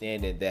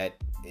understanding that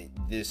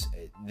this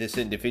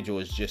individual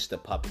is just a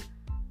puppet?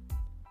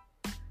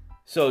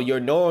 So you're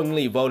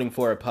knowingly voting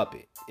for a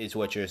puppet is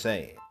what you're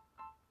saying.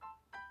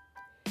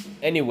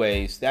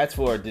 Anyways, that's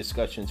for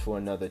discussions for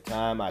another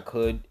time. I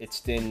could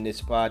extend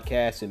this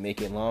podcast and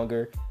make it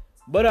longer,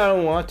 but I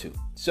don't want to.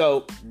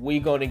 So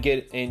we're going to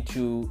get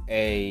into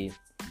a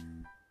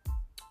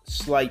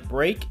slight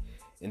break,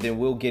 and then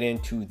we'll get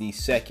into the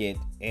second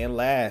and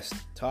last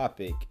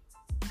topic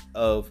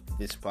of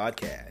this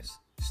podcast.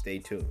 Stay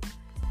tuned.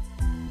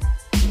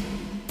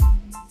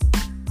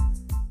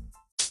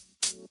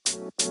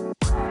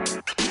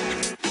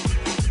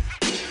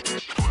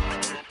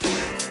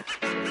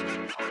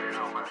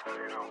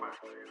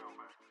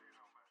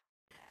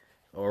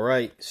 All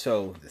right,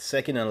 so the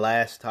second and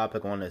last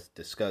topic I want to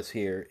discuss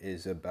here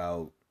is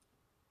about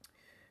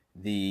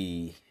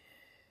an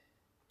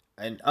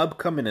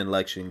upcoming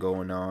election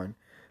going on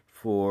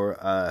for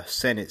a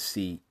Senate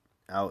seat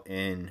out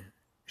in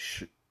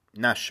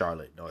not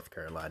Charlotte, North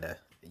Carolina.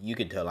 You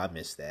can tell I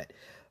missed that,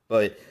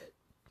 but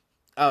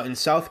out in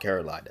South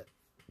Carolina,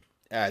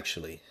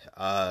 actually.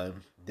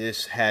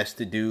 This has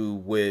to do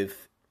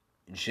with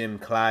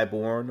James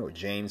Clyburn,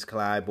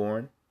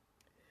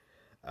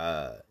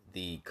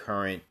 the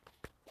current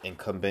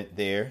incumbent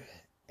there,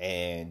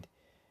 and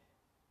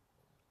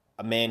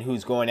a man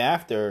who's going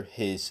after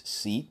his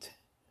seat,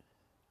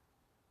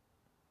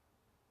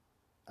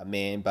 a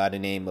man by the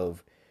name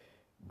of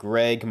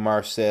Greg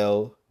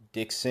Marcel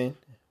Dixon,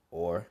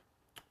 or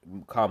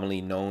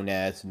commonly known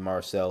as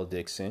Marcel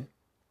Dixon.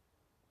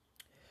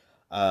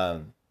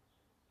 And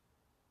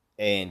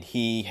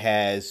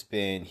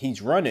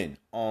he's running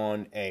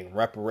on a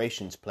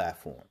reparations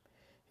platform.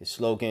 His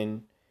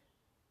slogan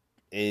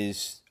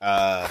is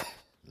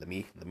let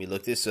me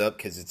look this up,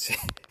 because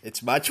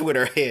it's my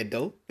Twitter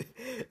handle.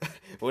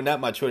 Well, not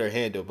my Twitter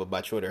handle, but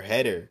my Twitter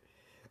header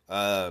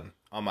on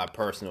my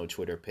personal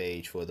Twitter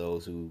page. For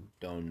those who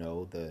don't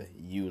know, the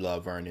You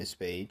Love Ernest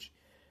page,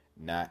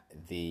 not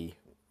the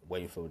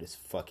waiting for this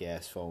fuck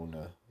ass phone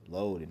to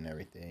load and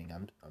everything.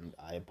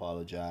 I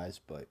apologize,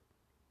 but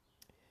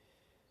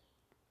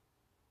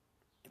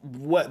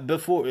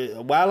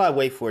while I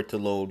wait for it to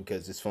load,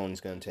 because this phone is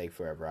going to take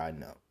forever, I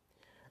know.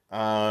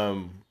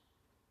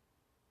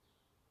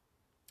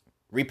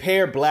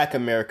 Repair Black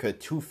America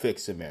to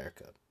fix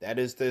America. That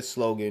is the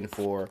slogan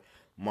for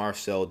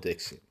Marcel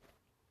Dixon.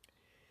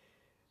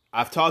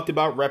 I've talked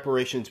about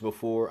reparations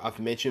before. I've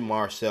mentioned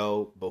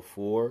Marcel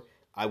before.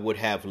 I would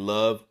have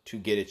loved to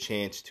get a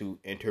chance to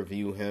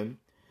interview him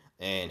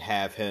and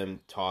have him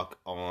talk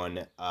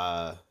on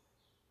the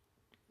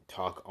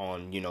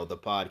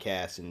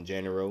podcast in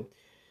general.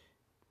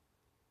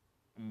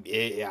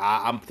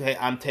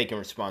 I'm taking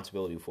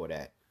responsibility for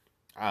that.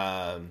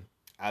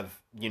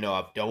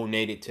 I've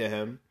donated to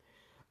him.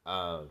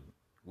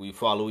 We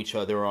follow each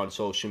other on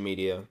social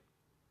media.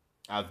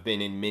 I've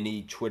been in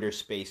many Twitter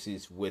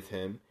spaces with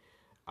him.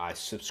 I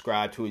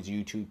subscribe to his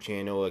YouTube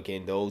channel.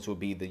 Again, those will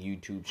be the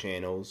YouTube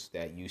channels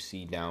that you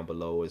see down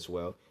below as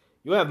well.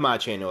 You have my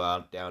channel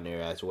out down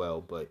there as well,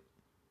 but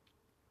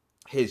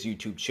his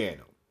YouTube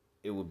channel,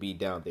 it will be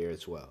down there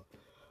as well.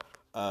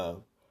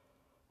 Well,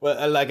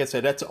 like I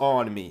said, that's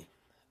on me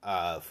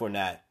for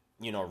not,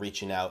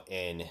 reaching out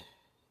and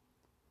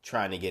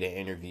trying to get an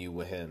interview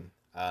with him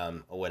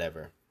or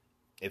whatever.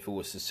 If it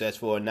was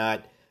successful or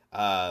not,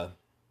 I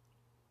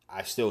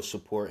still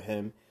support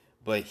him.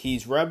 But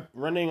he's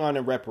running on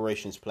a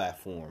reparations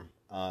platform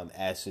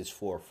as his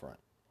forefront.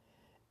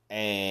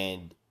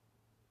 And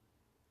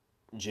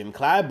Jim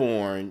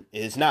Clyburn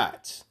is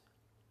not.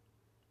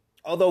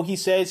 Although he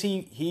says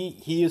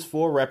he is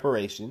for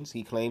reparations.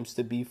 He claims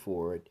to be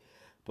for it.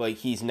 But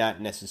he's not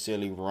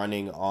necessarily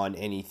running on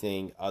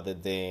anything other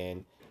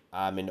than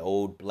I'm an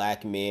old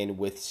black man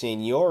with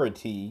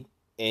seniority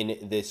in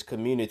this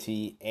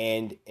community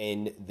and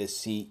in the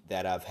seat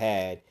that I've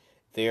had.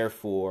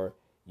 Therefore,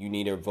 you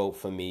need to vote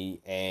for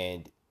me.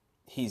 And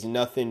he's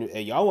nothing.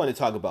 Y'all want to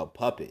talk about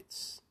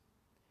puppets.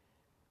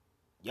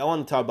 Y'all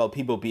want to talk about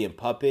people being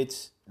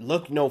puppets?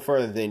 Look no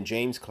further than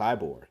James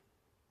Clyburn.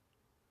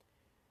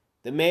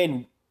 The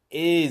man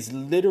is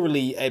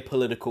literally a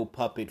political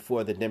puppet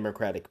for the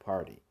Democratic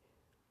Party.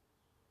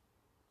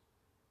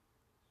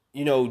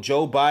 You know,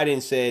 Joe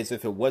Biden says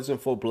if it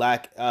wasn't for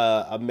black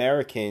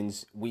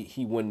Americans,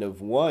 he wouldn't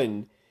have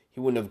won. He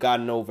wouldn't have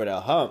gotten over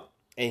the hump.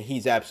 And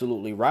he's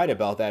absolutely right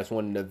about that. It's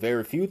one of the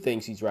very few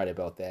things he's right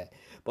about that.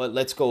 But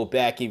let's go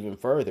back even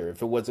further.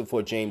 If it wasn't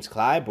for James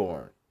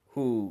Clyburn,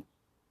 who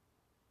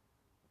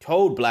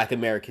told black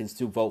Americans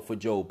to vote for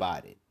Joe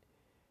Biden,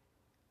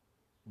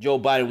 Joe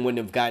Biden wouldn't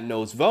have gotten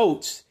those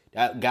votes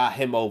that got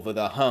him over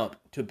the hump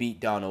to beat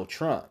Donald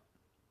Trump.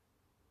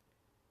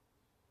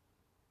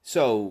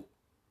 So,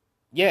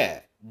 yeah,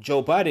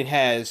 Joe Biden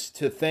has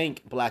to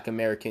thank black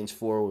Americans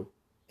for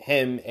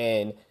him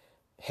and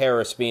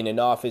Harris being in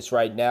office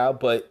right now,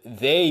 but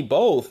they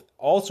both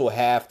also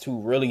have to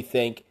really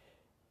thank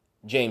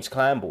James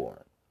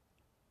Clyburn.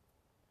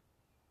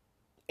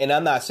 And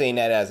I'm not saying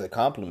that as a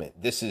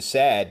compliment. This is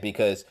sad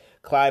because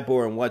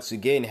Clyburn, once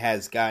again,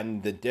 has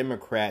gotten the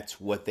Democrats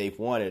what they've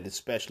wanted,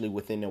 especially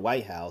within the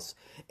White House.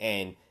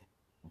 And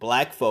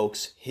black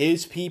folks,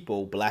 his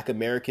people, black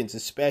Americans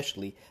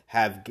especially,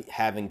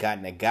 haven't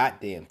gotten a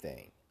goddamn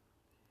thing.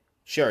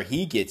 Sure,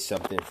 he gets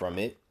something from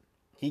it.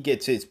 He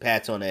gets his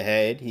pats on the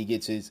head. He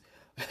gets his,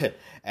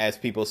 as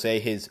people say,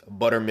 his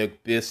buttermilk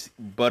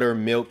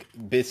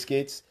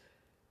biscuits.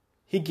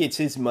 He gets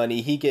his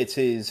money. He gets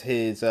his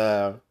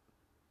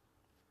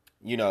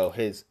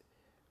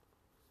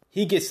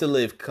he gets to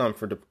live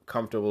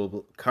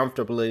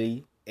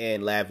comfortably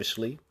and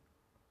lavishly.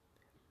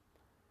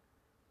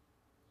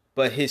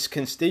 But his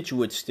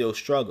constituents still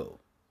struggle.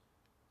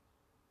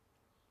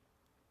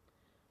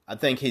 I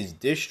think his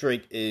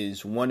district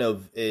is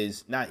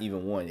not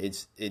even one.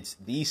 It's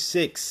the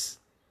sixth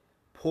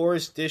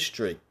poorest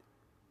district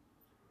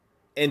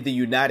in the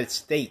United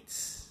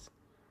States.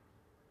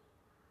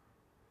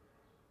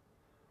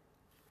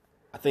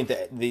 I think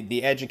that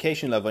the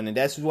education level, and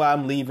that's why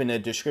I'm leaving a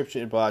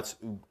description about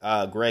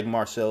Greg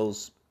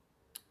Marcel's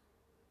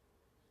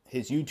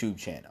his YouTube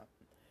channel.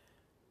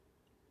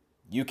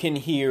 You can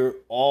hear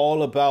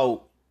all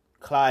about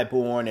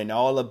Clyburn and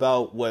all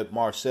about what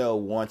Marcel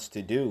wants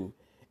to do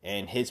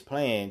and his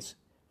plans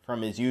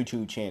from his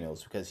YouTube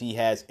channels, because he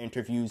has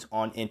interviews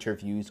on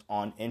interviews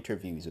on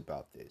interviews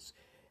about this.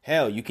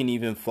 Hell, you can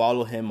even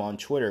follow him on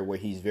Twitter where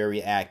he's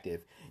very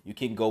active. You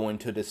can go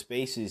into the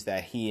spaces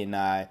that he and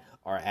I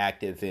are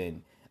active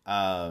in.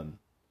 You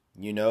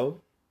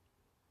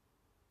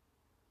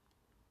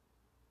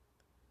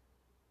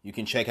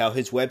can check out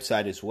his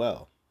website as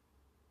well.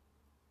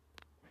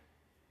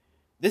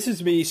 This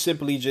is me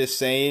simply just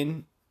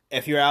saying,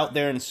 if you're out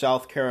there in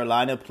South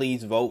Carolina,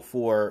 please vote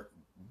for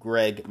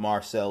Greg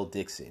Marcel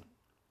Dixon.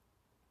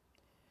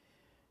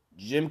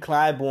 Jim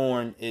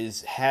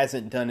Clyburn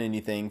hasn't done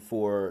anything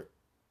for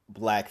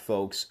black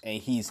folks,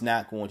 and he's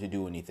not going to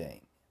do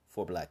anything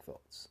for black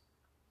folks.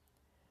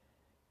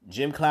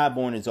 Jim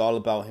Clyburn is all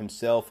about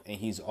himself, and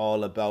he's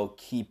all about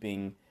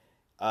keeping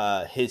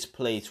his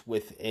place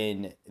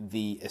within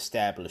the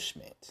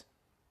establishment.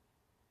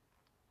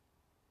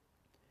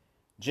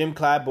 Jim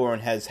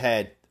Clyburn has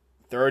had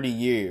 30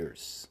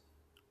 years,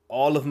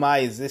 all of my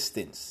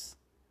existence,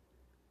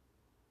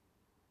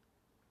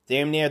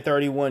 damn near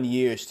 31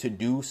 years to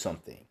do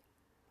something.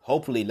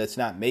 Hopefully, let's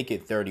not make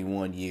it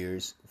 31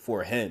 years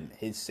for him,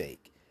 his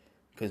sake,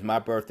 because my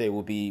birthday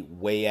will be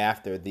way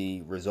after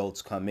the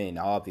results come in,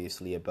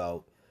 obviously,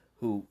 about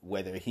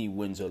whether he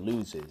wins or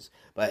loses.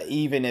 But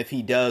even if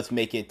he does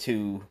make it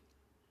to,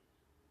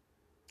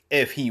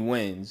 if he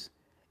wins,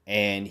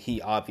 and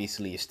he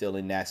obviously is still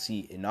in that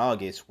seat in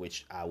August,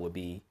 which I would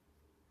be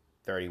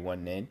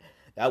 31 then,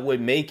 that would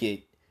make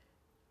it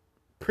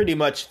pretty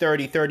much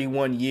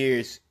 31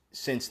 years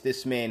since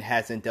this man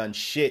hasn't done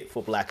shit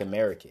for black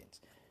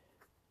Americans.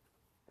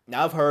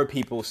 Now, I've heard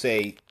people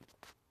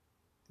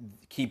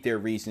keep their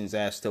reasons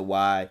as to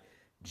why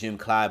Jim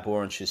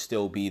Clyburn should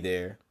still be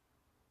there.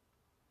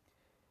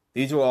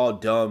 These are all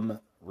dumb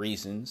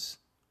reasons.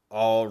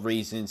 All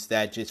reasons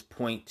that just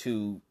point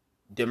to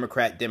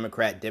Democrat,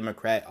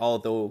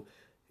 although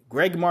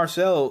Greg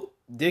Marcel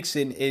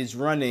Dixon is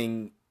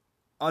running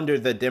under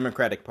the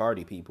Democratic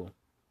Party, people.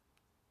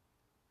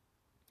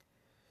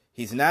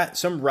 He's not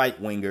some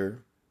right-winger.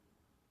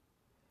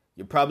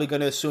 You're probably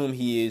going to assume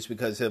he is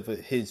because of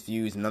his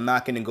views, and I'm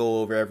not going to go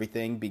over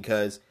everything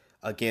because,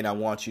 again, I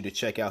want you to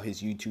check out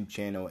his YouTube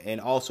channel and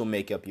also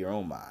make up your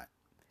own mind.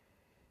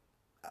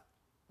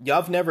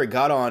 Y'all never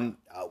got on,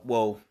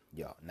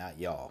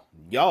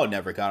 Y'all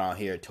never got on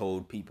here and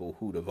told people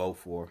who to vote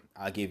for.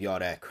 I'll give y'all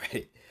that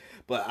credit.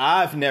 But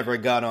I've never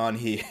got on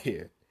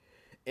here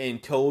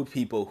and told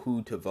people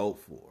who to vote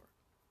for.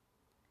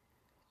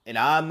 And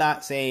I'm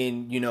not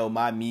saying,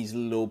 my measly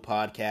little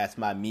podcast,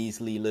 my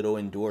measly little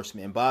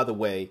endorsement. And by the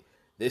way,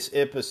 This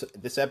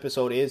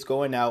episode is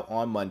going out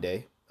on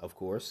Monday, of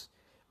course,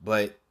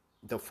 but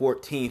the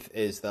 14th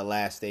is the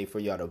last day for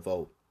y'all to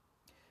vote.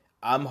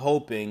 I'm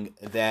hoping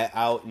that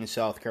out in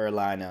South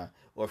Carolina,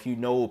 or if you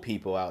know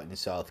people out in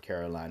South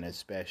Carolina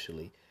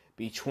especially,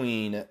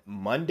 between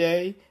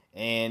Monday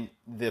and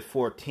the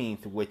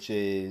 14th, which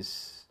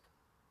is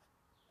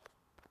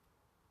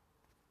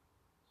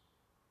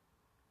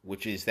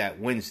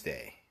that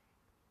Wednesday.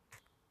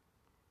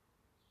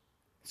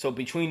 So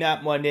between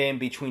that Monday and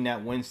between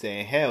that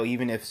Wednesday, and hell,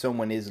 even if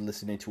someone is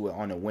listening to it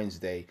on a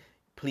Wednesday,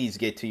 please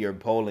get to your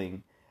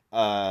polling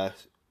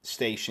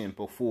station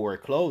before it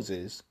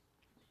closes.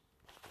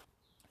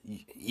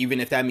 Even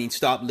if that means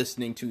stop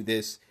listening to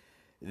this,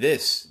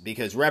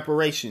 because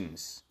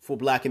reparations for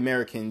Black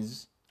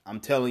Americans, I'm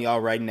telling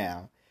y'all right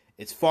now,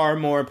 it's far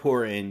more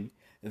important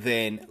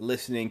than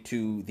listening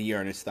to the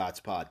Earnest Thoughts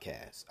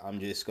podcast.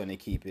 I'm just going to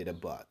keep it a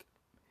buck.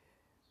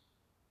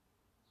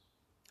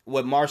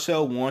 What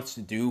Marcel wants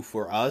to do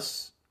for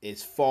us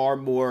is far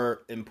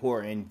more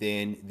important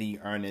than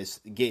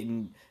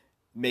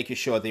making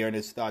sure the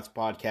Earnest Thoughts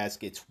podcast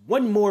gets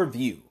one more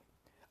view.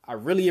 I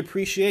really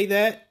appreciate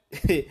that.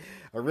 I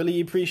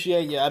really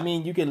appreciate you. I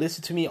mean, you can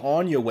listen to me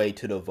on your way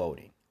to the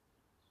voting.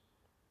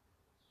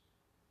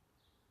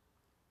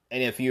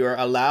 And if you're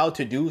allowed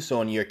to do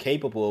so and you're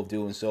capable of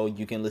doing so,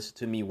 you can listen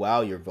to me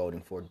while you're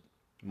voting for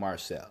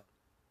Marcel.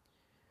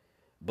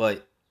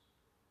 But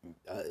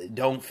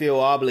don't feel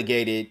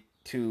obligated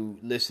to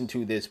listen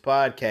to this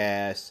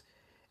podcast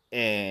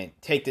and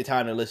take the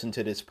time to listen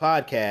to this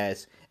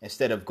podcast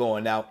instead of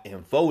going out and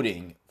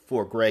voting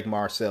for Greg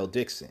Marcel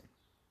Dixon.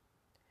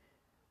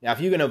 Now,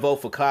 if you're going to vote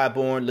for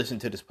Clyburn, listen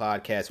to this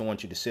podcast. I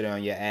want you to sit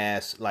on your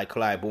ass like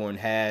Clyburn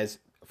has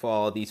for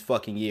all these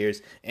fucking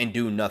years and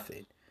do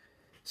nothing.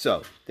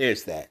 So,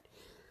 there's that.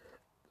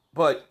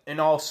 But in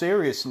all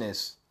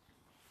seriousness,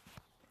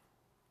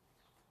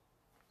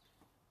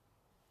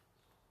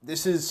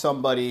 this is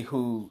somebody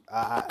who,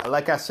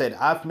 like I said,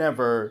 I've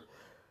never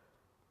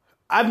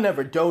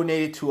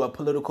donated to a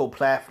political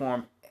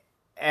platform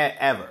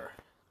ever.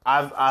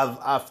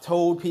 I've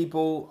told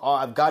people,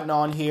 I've gotten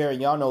on here, and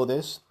y'all know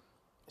this,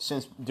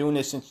 since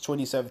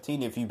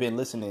 2017, if you've been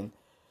listening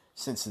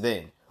since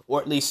then, or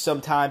at least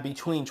sometime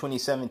between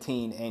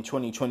 2017 and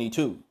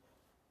 2022.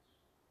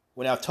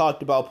 When I've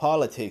talked about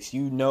politics,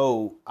 you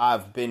know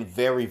I've been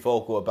very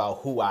vocal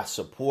about who I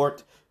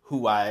support,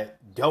 who I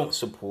don't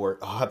support,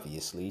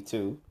 obviously,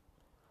 too.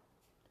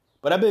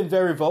 But I've been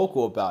very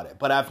vocal about it.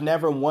 But I've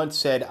never once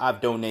said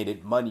I've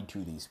donated money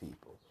to these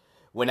people.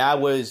 When I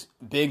was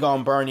big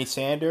on Bernie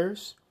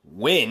Sanders,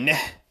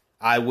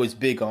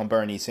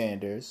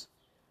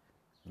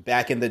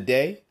 back in the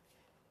day,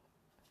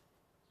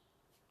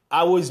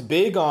 I was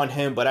big on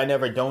him, but I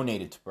never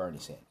donated to Bernie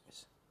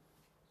Sanders.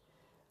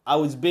 I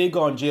was big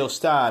on Jill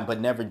Stein,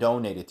 but never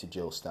donated to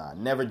Jill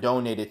Stein. Never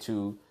donated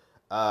to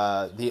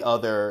the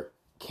other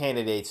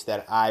candidates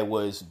that I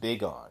was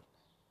big on.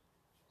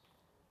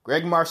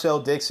 Greg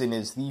Marcel Dixon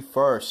is the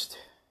first.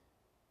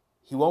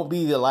 He won't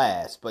be the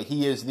last, but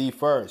he is the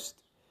first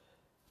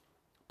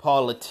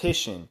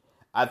politician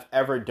I've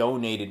ever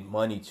donated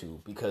money to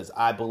because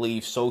I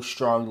believe so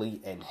strongly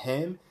in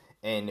him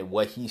and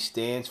what he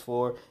stands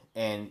for.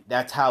 And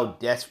that's how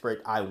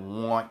desperate I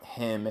want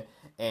him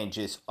and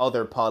just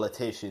other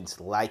politicians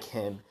like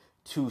him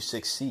to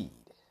succeed.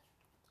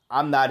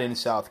 I'm not in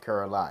South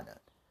Carolina.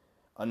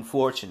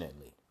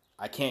 Unfortunately,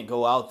 I can't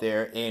go out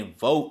there and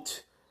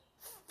vote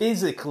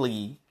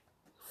physically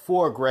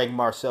for Greg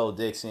Marcel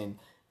Dixon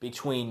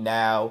between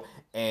now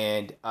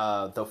and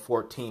the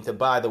 14th. And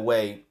by the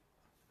way,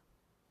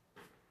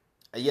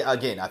 yeah,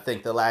 again, I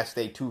think the last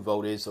day to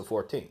vote is the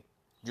 14th,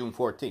 June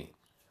 14th.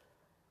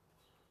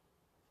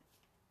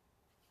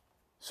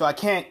 So I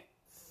can't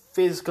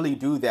physically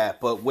do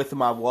that, but with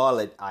my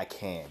wallet, I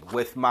can.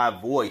 With my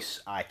voice,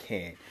 I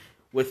can.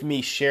 With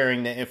me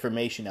sharing the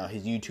information on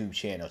his YouTube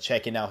channel,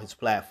 checking out his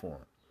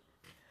platform.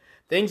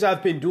 Things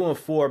I've been doing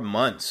for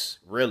months,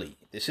 really.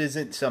 This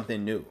isn't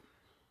something new.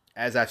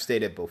 As I've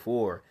stated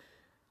before,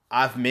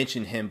 I've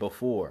mentioned him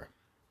before.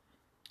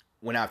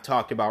 When I've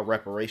talked about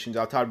reparations,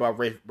 I've talked about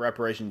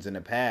reparations in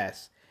the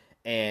past.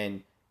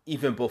 And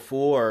even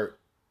before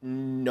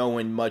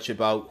knowing much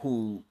about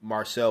who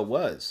Marcel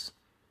was,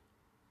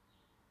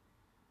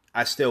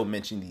 I still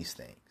mention these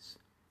things.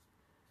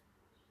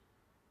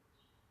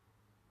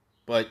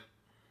 But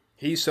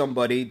he's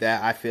somebody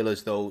that I feel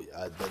as though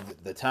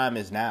the time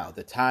is now.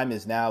 The time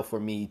is now for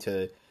me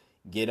to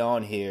get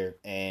on here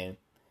and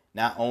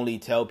not only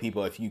tell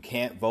people if you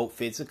can't vote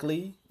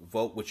physically,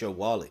 vote with your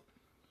wallet.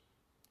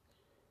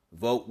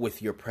 Vote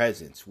with your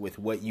presence, with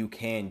what you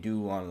can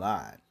do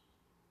online.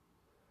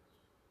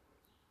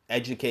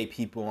 Educate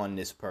people on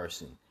this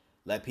person.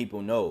 Let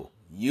people know.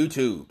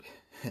 YouTube.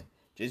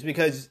 Just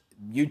because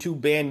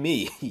YouTube banned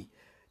me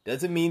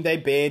doesn't mean they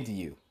banned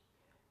you.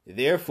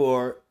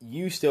 Therefore,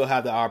 you still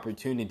have the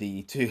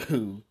opportunity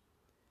to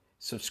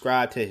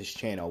subscribe to his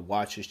channel,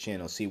 watch his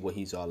channel, see what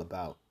he's all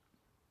about.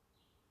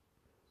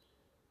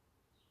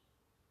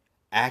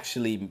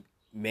 Actually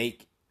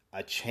make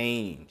a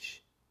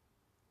change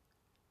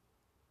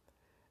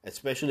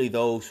especially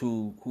those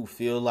who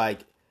feel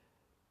like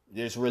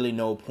there's really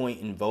no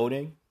point in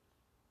voting.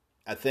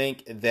 I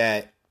think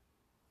that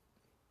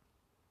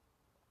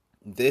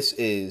this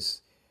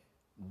is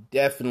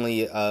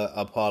definitely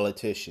a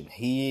politician.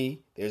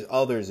 There's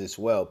others as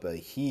well, but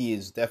he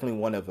is definitely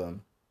one of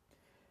them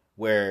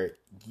where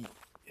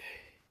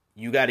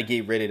you got to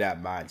get rid of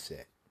that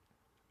mindset.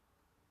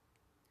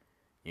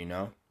 You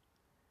know?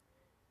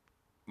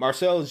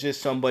 Marcel is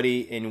just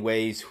somebody in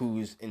ways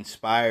who's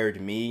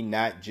inspired me,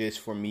 not just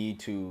for me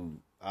to,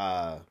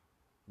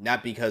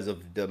 not because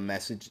of the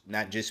message,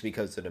 not just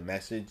because of the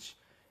message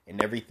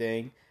and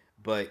everything,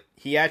 but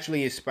he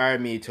actually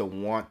inspired me to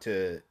want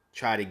to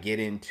try to get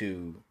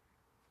into,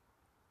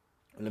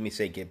 let me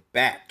say, get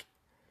back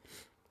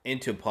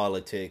into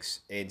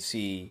politics and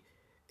see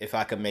if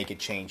I can make a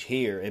change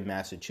here in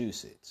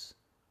Massachusetts,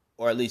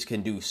 or at least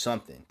can do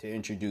something to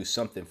introduce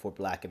something for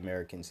Black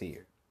Americans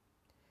here.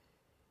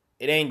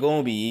 It ain't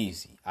gonna be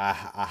easy. I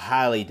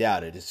highly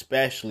doubt it,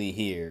 especially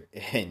here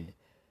in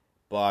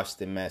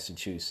Boston,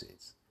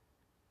 Massachusetts.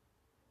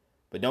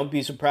 But don't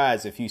be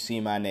surprised if you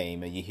see my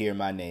name and you hear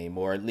my name,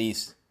 or at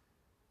least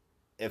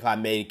if I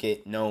make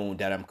it known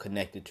that I'm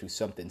connected to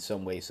something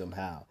some way,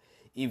 somehow.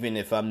 Even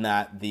if I'm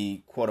not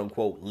the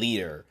quote-unquote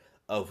leader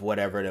of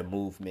whatever the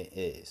movement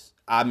is.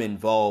 I'm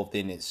involved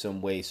in it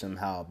some way,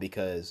 somehow,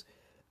 because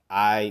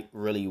I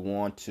really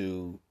want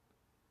to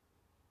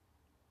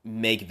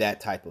make that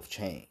type of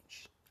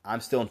change. I'm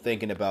still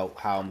thinking about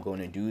how I'm going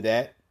to do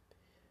that.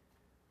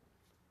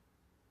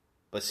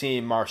 But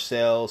seeing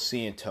Marcel,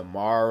 seeing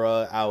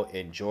Tamara out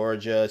in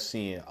Georgia,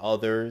 seeing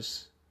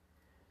others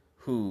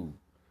who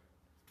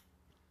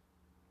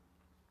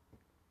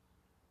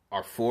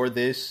are for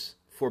this,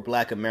 for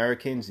Black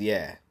Americans,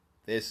 yeah,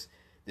 this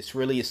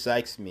really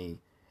excites me,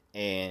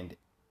 and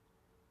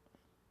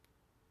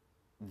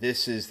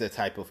this is the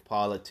type of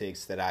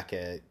politics that I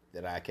could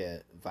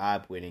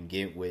vibe with and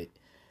get with,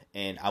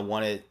 and I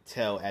want to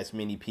tell as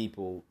many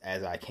people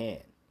as I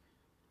can.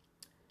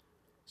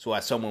 So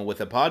as someone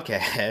with a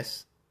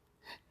podcast,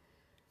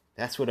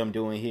 that's what I'm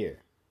doing here.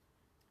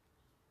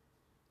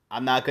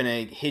 I'm not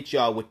going to hit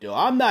y'all with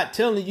I'm not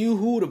telling you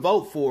who to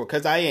vote for,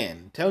 because I am.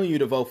 I'm telling you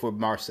to vote for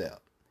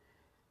Marcel.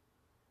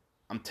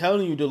 I'm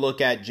telling you to look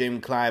at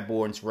Jim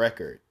Clyburn's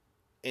record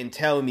and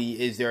tell me,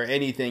 is there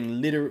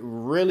anything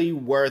really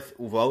worth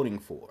voting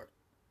for?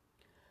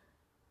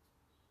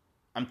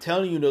 I'm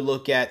telling you to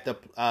look at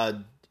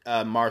the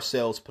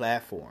Marcel's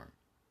platform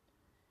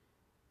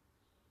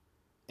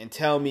and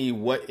tell me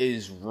what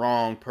is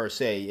wrong per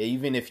se,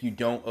 even if you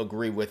don't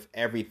agree with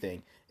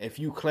everything. If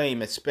you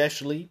claim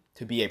especially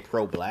to be a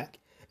pro-Black,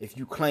 if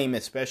you claim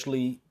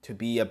especially to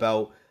be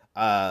about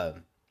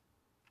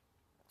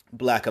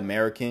Black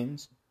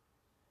Americans,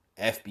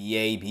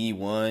 FBA,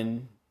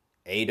 B1,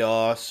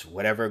 ADOS,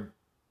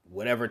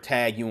 whatever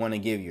tag you want to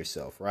give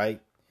yourself,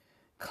 right?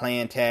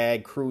 Clan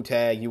tag, crew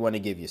tag you want to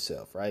give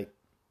yourself, right?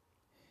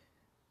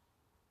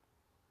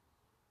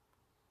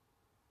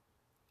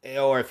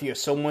 Or if you're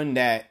someone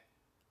that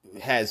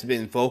has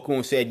been vocal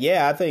and said,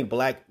 yeah, I think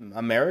Black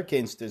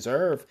Americans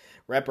deserve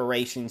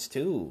reparations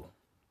too.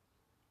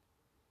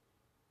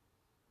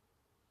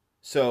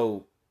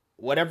 So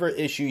whatever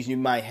issues you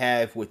might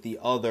have with the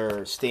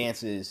other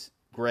stances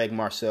Greg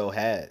Marcel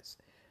has,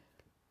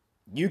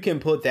 you can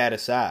put that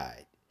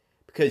aside,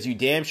 because you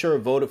damn sure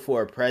voted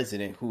for a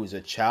president who's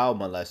a child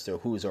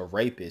molester, who's a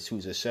rapist,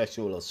 who's a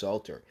sexual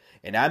assaulter.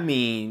 And I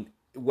mean,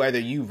 whether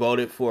you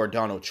voted for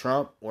Donald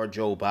Trump or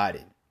Joe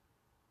Biden.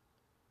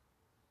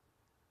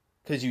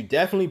 Because you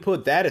definitely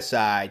put that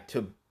aside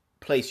to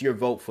place your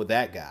vote for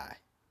that guy.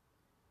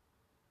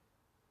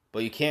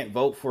 But you can't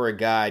vote for a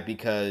guy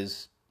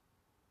because,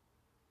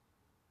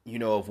 you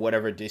know, of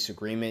whatever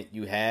disagreement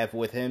you have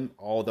with him,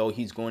 although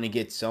he's going to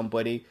get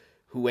somebody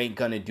who ain't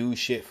going to do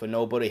shit for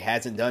nobody,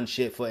 hasn't done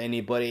shit for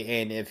anybody,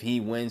 and if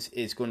he wins,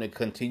 it's going to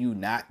continue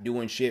not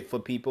doing shit for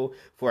people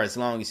for as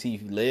long as he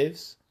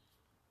lives.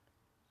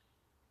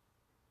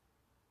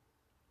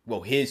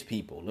 Well, his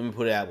people, let me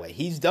put it that way.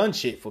 He's done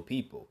shit for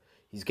people.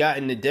 He's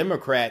gotten the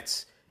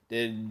Democrat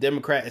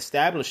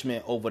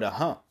establishment over the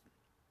hump.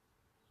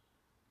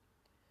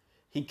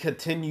 He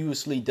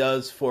continuously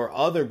does for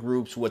other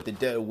groups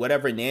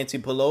whatever Nancy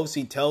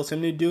Pelosi tells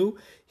him to do.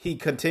 He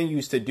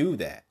continues to do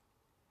that.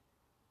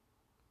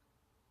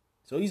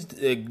 So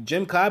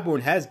Jim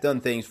Clyburn has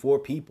done things for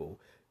people,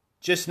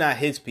 just not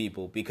his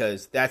people,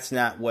 because that's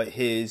not what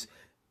his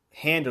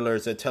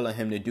handlers are telling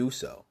him to do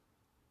so.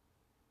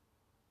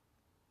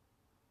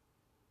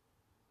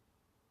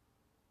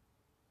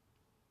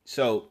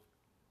 So,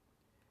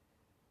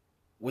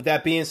 with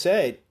that being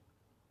said,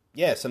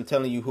 yes, I'm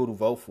telling you who to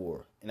vote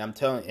for,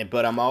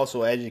 but I'm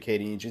also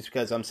educating you. Just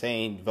because I'm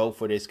saying vote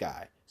for this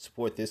guy,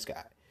 support this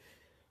guy,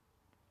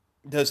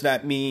 does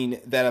not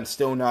mean that I'm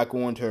still not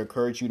going to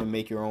encourage you to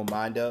make your own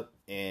mind up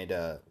and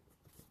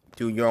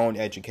do your own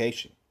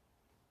education.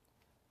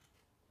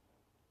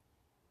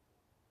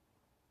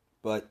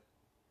 But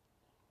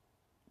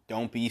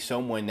don't be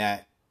someone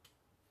that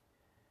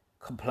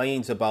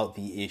complains about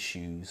the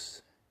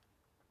issues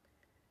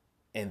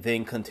and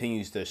then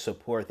continues to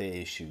support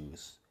the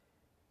issues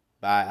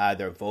by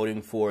either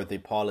voting for the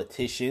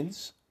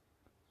politicians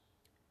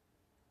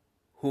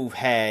who've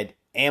had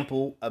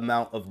ample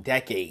amount of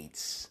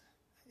decades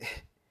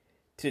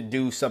to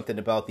do something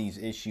about these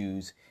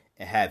issues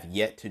and have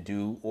yet to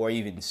do or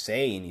even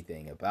say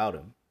anything about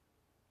them,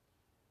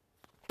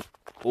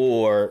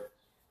 or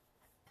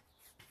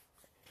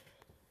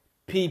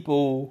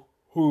people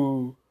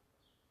who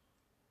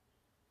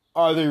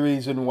are the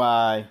reason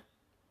why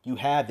you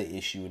have the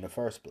issue in the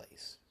first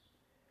place.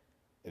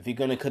 If you're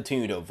going to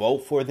continue to vote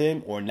for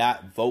them or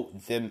not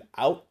vote them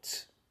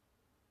out,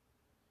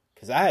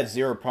 because I have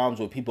zero problems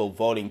with people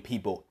voting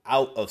people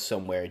out of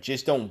somewhere.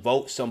 Just don't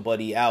vote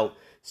somebody out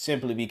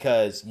simply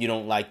because you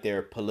don't like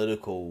their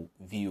political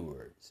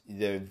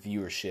their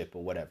viewership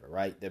or whatever,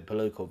 right? Their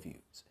political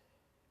views.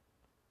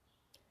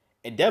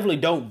 And definitely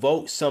don't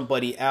vote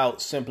somebody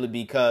out simply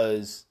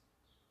because,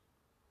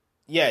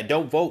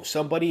 don't vote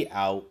somebody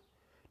out.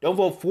 Don't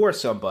vote for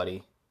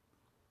somebody,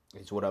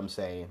 is what I'm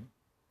saying,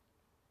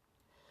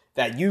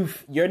 that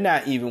you're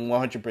not even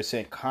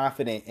 100%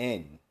 confident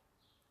in,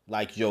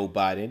 like Joe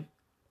Biden.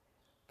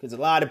 Because a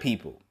lot of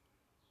people,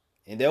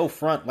 and they'll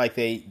front like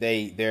they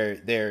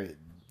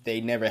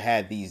never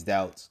had these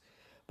doubts,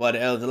 but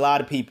a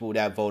lot of people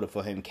that voted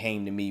for him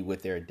came to me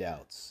with their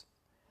doubts.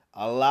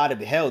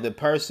 The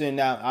person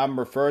that I'm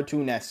referred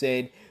to that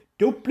said,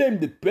 "Don't blame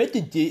the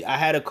president." I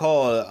had a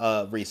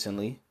call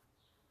recently,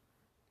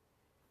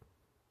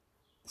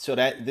 so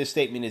that this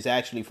statement is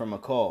actually from a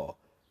call.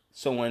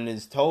 Someone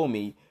has told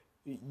me,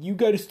 "You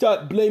got to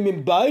stop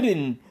blaming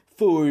Biden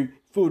for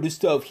the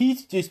stuff.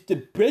 He's just the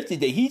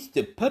president. He's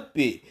the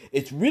puppet.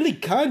 It's really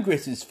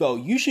Congress's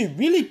fault. You should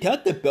really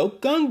talk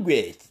about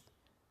Congress."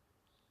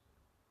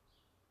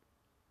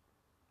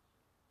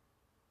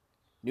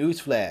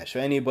 Newsflash for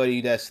anybody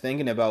that's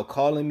thinking about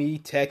calling me,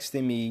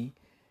 texting me,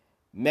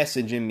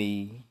 messaging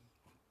me,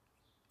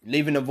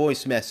 leaving a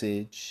voice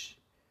message,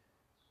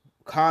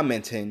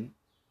 commenting,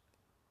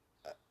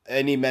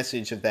 any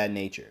message of that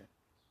nature.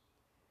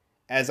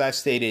 As I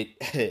stated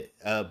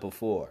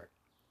before,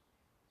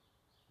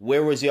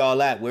 where was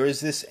y'all at? Where is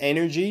this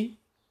energy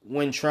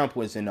when Trump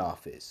was in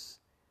office?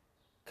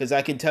 Because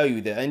I can tell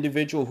you, the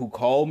individual who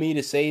called me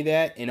to say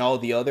that and all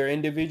the other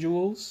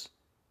individuals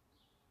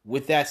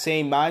with that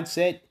same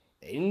mindset,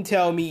 they didn't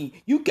tell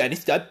me, "You gotta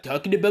stop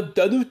talking about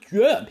Donald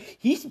Trump.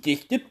 He's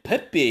just a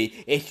puppet.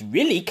 It's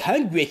really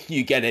Congress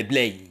you gotta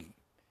blame."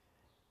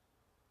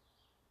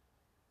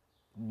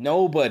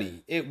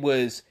 Nobody. It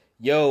was,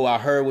 "Yo, I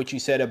heard what you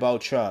said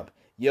about Trump.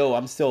 Yo,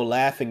 I'm still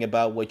laughing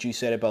about what you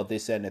said about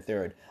this, that, and the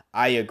third.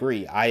 I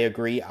agree.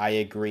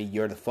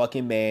 You're the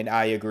fucking man.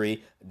 I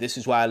agree. This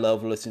is why I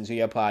love listening to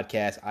your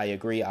podcast. I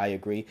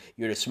agree.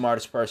 You're the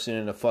smartest person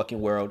in the fucking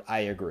world.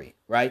 I agree."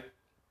 Right?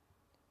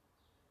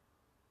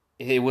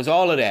 It was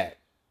all of that.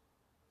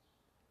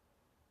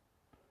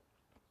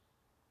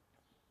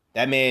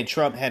 That man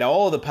Trump had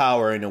all the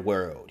power in the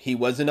world. He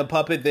wasn't a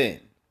puppet then.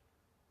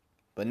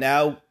 But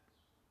now,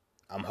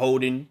 I'm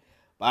holding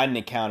Biden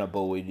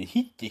accountable.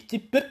 He's just a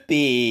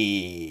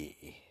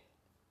puppet.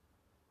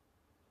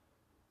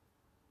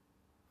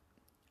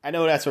 I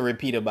know that's a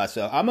repeat of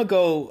myself. I'm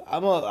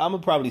gonna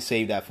probably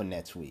save that for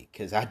next week.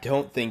 Because I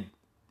don't think...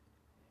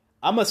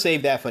 I'm gonna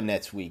save that for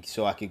next week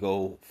so I can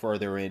go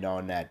further in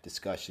on that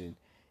discussion.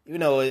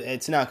 Even though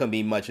it's not going to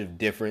be much of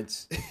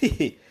difference.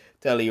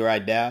 Tell you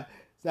right now.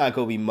 It's not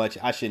going to be much.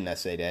 I should not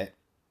say that.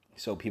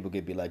 So people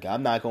could be like,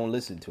 I'm not going to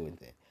listen to it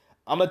then.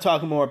 I'm going to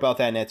talk more about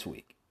that next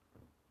week.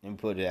 And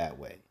put it that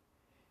way.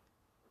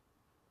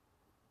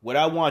 What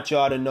I want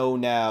y'all to know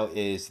now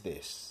is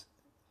this.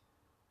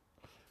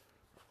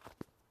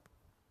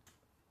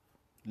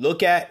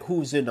 Look at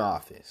who's in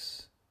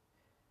office.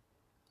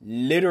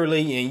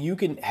 Literally, and you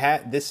can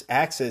have this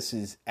access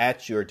is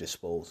at your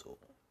disposal.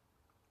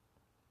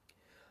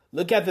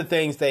 Look at the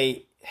things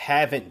they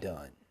haven't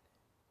done.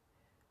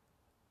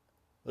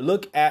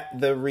 Look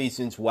at the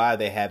reasons why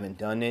they haven't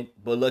done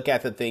it, but look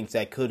at the things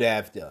that could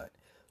have done.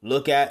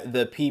 Look at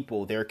the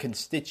people, their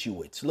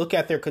constituents. Look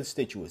at their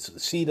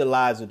constituents. See the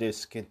lives of their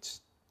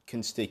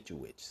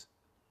constituents.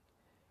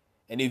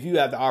 And if you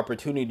have the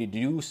opportunity to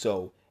do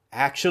so,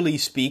 actually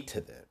speak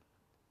to them.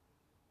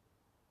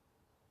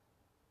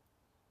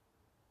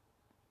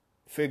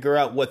 Figure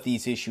out what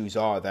these issues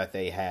are that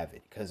they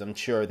haven't, because I'm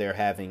sure they're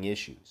having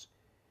issues.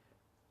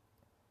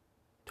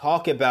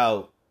 Talk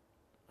about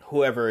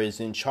whoever is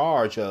in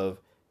charge of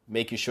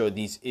making sure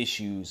these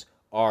issues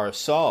are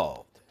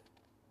solved.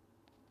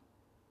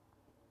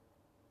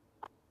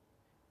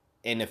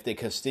 And if the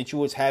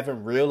constituents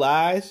haven't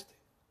realized,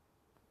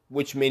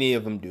 which many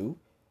of them do,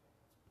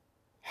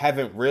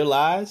 haven't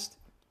realized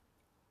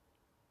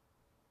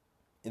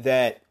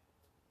that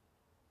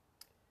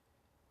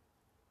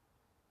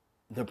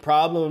the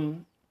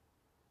problem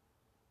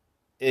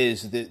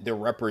is the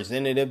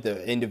representative,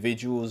 the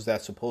individuals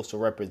that's supposed to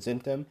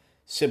represent them,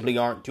 simply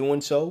aren't doing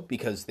so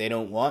because they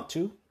don't want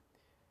to.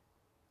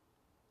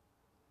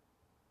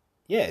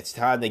 Yeah, it's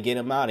time to get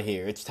them out of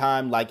here. It's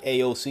time, like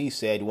AOC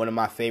said, one of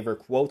my favorite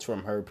quotes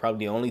from her,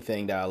 probably the only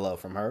thing that I love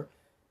from her.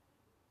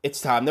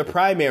 It's time to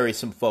primary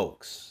some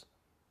folks.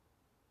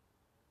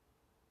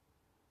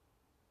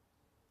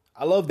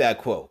 I love that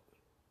quote.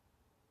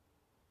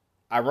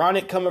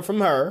 Ironic coming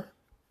from her.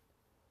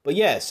 But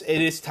yes,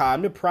 it is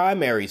time to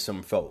primary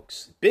some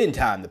folks. Been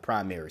time to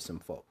primary some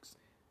folks.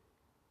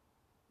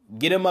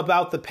 Get them up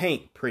out the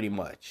paint, pretty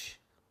much.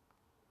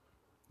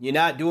 You're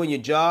not doing your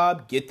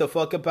job, get the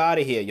fuck up out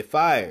of here. You're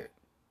fired.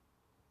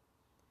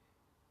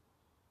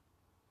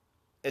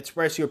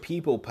 Express your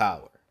people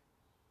power.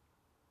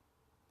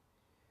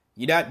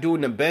 You're not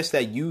doing the best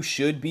that you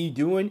should be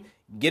doing,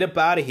 get up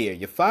out of here.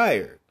 You're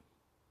fired.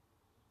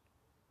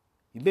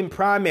 You've been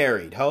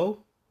primaried, ho.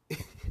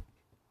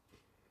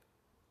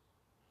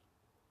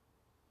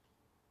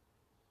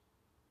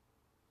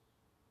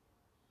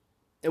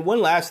 And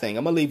one last thing.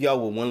 I'm going to leave y'all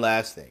with one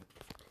last thing.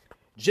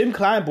 Jim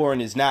Clyburn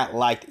is not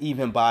liked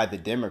even by the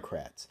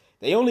Democrats.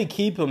 They only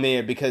keep him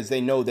there because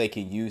they know they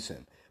can use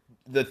him.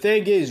 The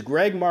thing is,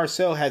 Greg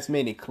Marcel has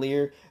made it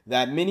clear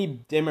that many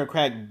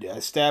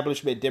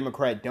establishment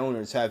Democrat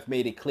donors have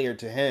made it clear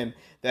to him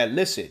that,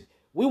 listen,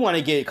 we want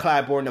to get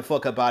Clyburn the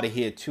fuck up out of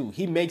here too.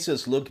 He makes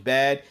us look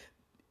bad.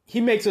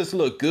 He makes us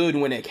look good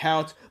when it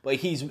counts,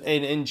 but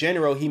in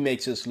general, he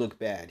makes us look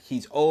bad.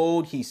 He's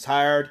old, he's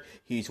tired,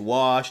 he's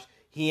washed.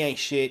 He ain't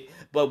shit,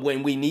 but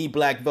when we need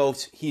black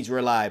votes, he's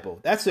reliable.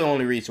 That's the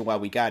only reason why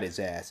we got his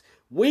ass.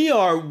 We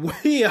are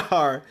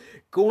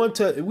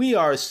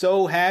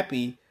so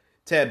happy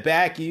to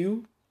back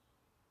you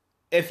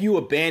if you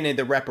abandon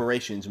the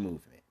reparations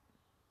movement.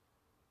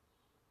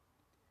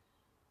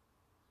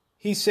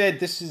 He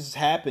said this has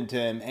happened to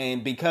him,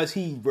 and because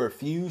he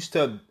refused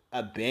to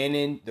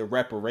abandon the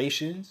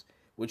reparations,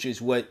 which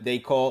is what they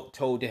told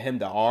to him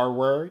the R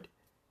word,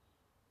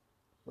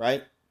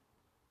 right?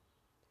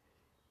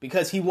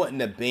 Because he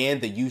wouldn't have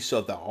banned the use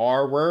of the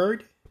R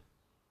word,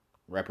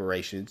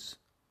 reparations.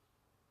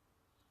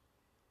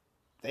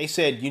 They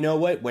said, you know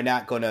what? We're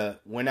not gonna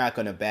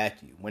back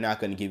you. We're not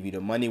gonna give you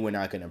the money. We're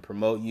not gonna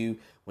promote you.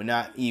 We're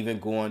not even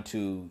going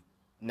to,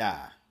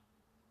 nah.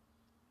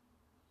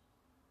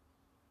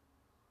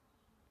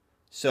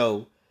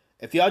 So,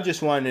 if y'all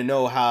just wanted to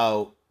know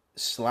how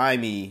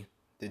slimy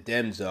the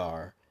Dems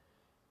are,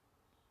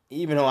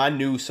 even though I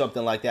knew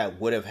something like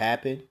that would have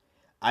happened,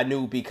 I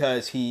knew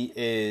because he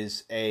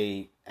is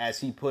as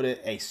he put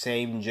it, a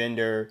same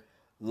gender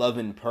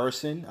loving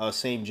person, a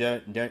same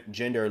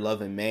gender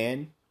loving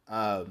man.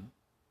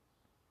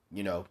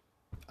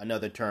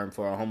 Another term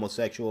for a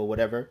homosexual or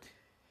whatever.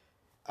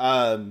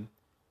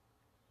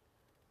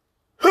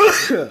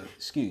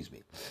 Excuse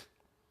me.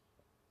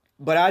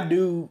 But I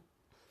knew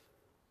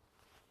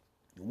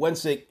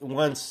once that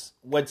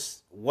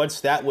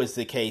was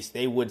the case,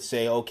 they would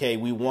say, okay,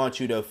 we want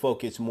you to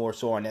focus more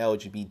so on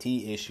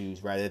LGBT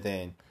issues rather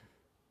than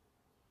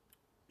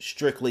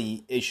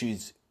strictly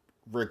issues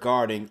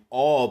regarding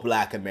all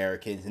black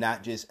Americans,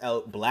 not just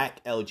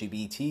black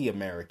LGBT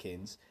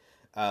Americans,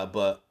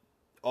 but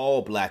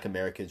all black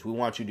Americans. We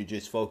want you to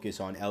just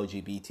focus on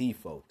LGBT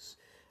folks.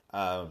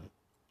 I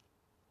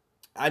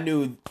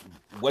knew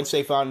once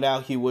they found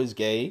out he was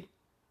gay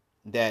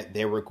that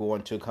they were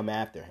going to come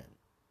after him.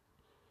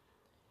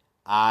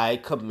 I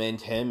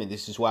commend him, and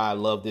this is why I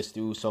love this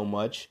dude so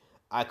much.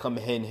 I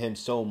commend him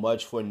so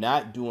much for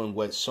not doing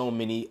what so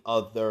many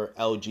other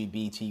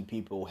LGBT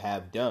people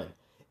have done,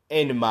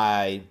 in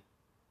my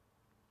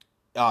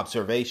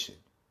observation.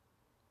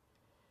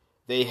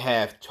 They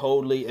have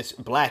totally, it's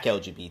black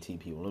LGBT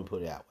people, let me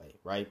put it that way,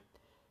 right?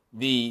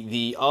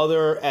 The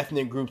other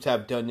ethnic groups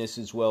have done this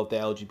as well, the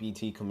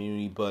LGBT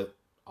community, but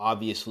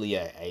obviously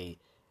a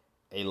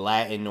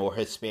Latin or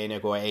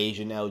Hispanic or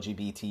Asian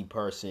LGBT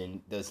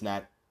person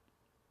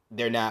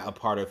they're not a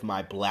part of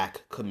my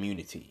black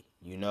community,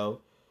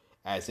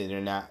 as in they're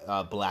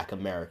not black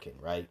American,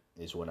 right,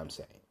 is what I'm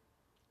saying.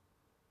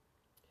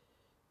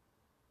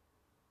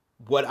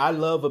 What I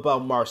love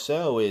about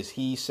Marcel is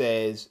he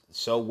says,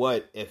 so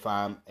what if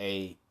I'm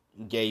a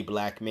gay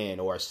black man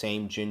or a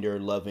same gender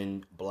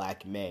loving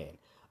black man?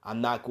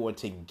 I'm not going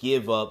to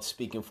give up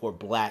speaking for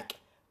black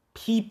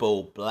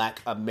people,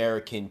 black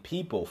American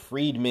people,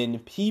 freedmen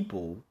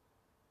people,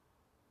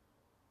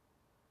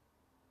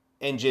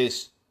 and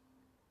just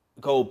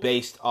go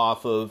based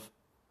off of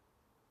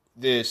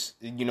this,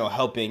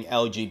 helping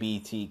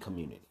LGBT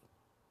community.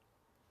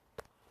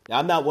 Now,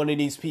 I'm not one of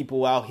these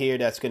people out here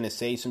that's going to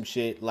say some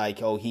shit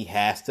like, oh, he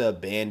has to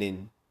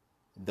abandon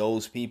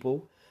those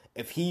people.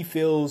 If he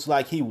feels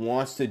like he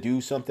wants to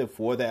do something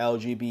for the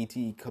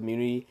LGBT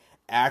community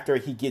after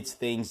he gets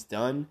things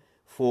done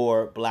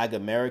for black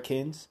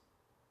Americans,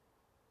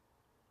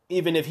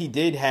 even if he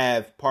did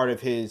have part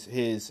of his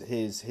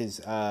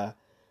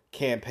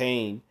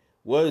campaign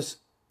was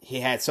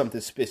he had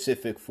something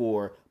specific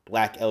for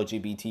black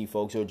LGBT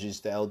folks or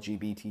just the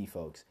LGBT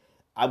folks,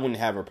 I wouldn't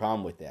have a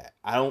problem with that.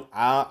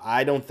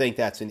 I don't think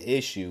that's an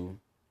issue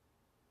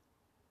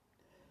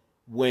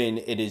when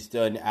it is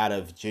done out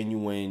of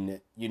genuine,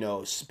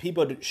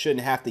 people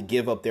shouldn't have to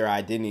give up their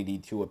identity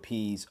to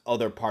appease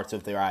other parts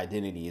of their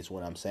identity is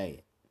what I'm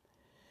saying.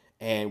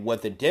 And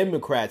what the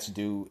Democrats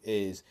do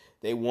is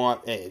they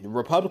want,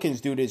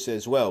 Republicans do this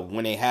as well.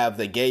 When they have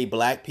the gay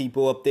black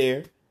people up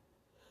there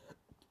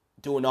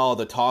doing all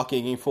the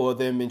talking for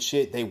them and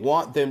shit, they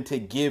want them to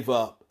give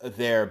up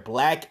their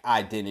black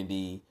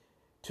identity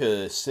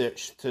to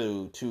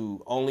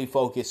only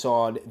focus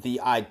on the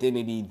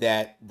identity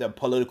that the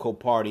political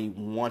party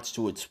wants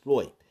to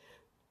exploit.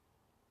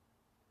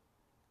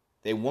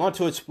 They want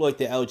to exploit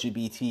the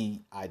LGBT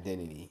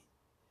identity.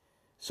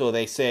 So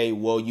they say,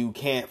 well, you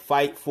can't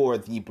fight for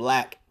the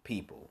black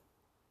people.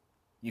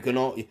 You can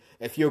only,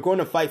 if you're going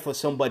to fight for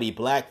somebody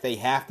black, they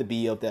have to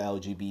be of the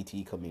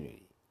LGBT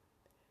community.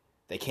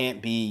 They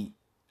can't be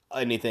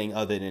anything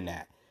other than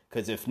that.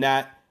 Because if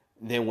not,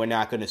 then we're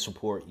not going to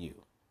support you.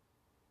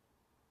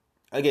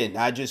 Again,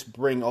 I just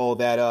bring all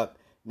that up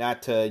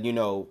not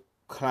to,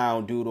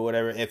 clown dude or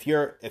whatever. If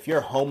you're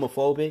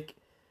homophobic,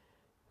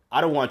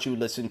 I don't want you to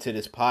listen to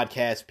this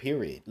podcast,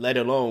 period. Let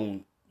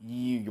alone,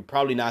 you're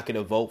probably not going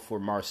to vote for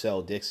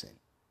Marcel Dixon.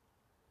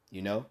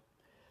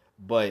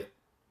 But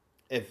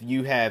if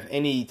you have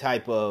any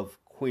type of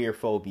queer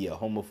phobia,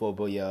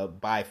 homophobia,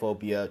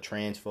 biphobia,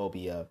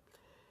 transphobia,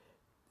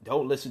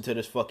 don't listen to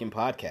this fucking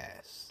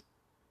podcast.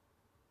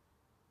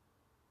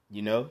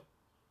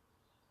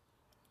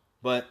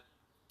 But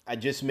I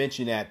just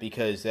mentioned that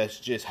because that's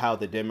just how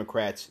the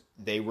Democrats,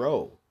 they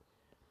roll.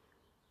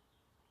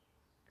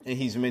 And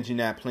he's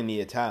mentioned that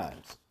plenty of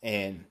times.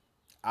 And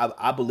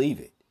I believe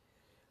it.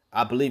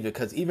 I believe it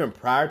because even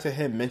prior to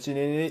him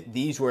mentioning it,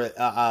 these were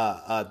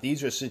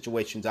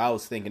situations I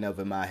was thinking of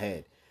in my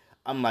head.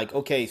 I'm like,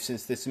 okay,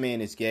 since this man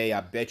is gay,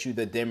 I bet you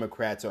the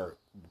Democrats are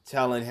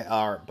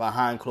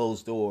behind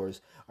closed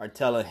doors are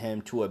telling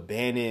him to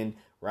abandon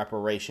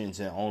reparations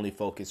and only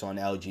focus on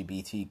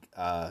LGBT,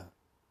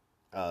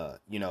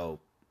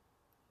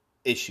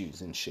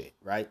 issues and shit,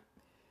 right?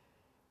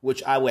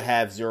 Which I would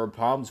have zero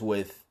problems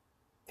with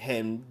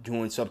him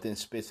doing something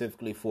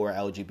specifically for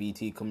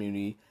LGBT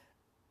community.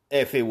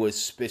 If it was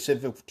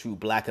specific to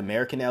Black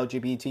American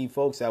LGBT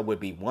folks, that would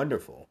be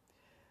wonderful.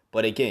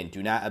 But again,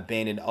 do not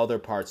abandon other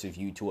parts of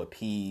you to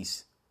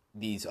appease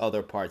these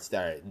other parts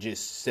that are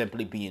just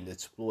simply being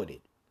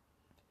exploited.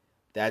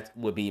 That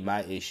would be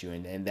my issue.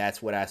 And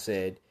that's what I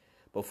said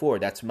before.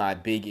 That's my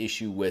big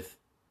issue with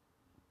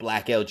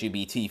Black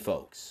LGBT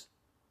folks.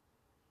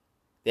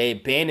 They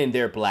abandon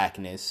their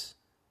blackness.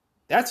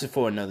 That's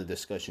for another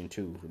discussion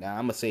too. Now,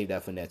 I'm going to save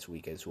that for next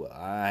week as well.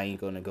 I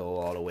ain't going to go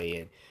all the way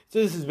in. So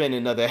this has been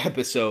another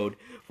episode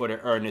for the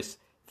Earnest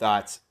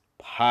Thoughts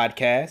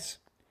Podcast.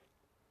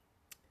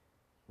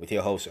 With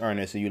your host,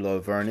 Ernest, you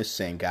love Ernest,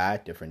 same guy,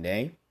 different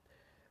name.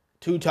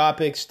 2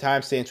 topics,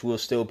 timestamps will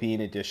still be in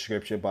the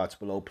description box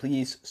below.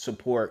 Please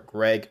support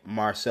Greg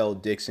Marcel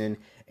Dixon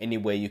any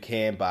way you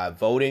can by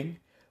voting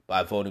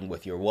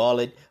with your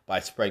wallet, by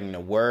spreading the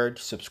word,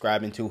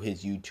 subscribing to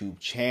his YouTube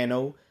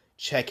channel,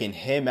 checking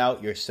him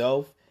out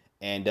yourself.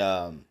 And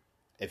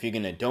if you're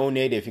going to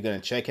donate, if you're going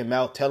to check him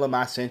out, tell him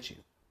I sent you.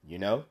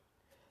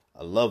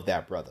 I love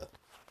that brother.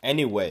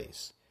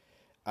 Anyways,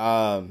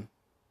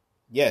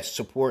 yes,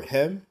 support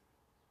him.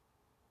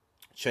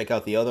 Check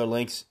out the other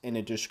links in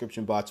the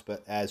description box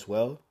as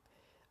well.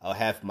 I'll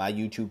have my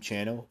YouTube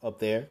channel up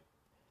there.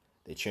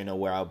 The channel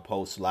where I'll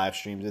post live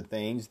streams and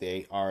things.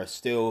 There are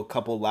still a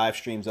couple live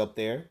streams up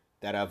there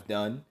that I've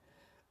done.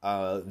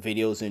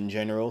 Videos in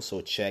general.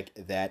 So check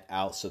that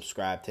out.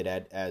 Subscribe to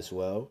that as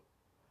well.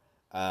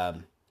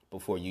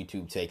 Before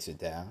YouTube takes it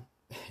down.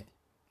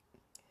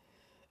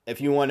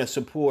 If you want to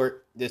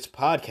support this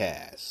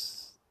podcast,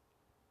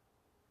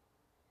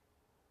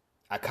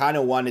 I kind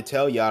of want to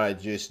tell y'all to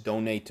just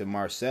donate to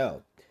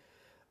Marcel.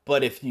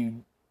 But if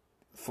you,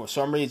 for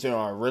some reason,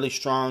 are really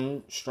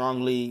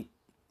strongly,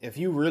 if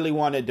you really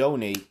want to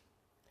donate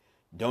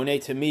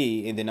to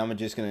me, and then I'm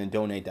just going to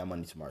donate that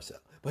money to Marcel.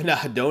 But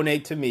now,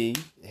 donate to me.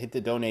 Hit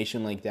the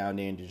donation link down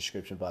there in the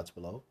description box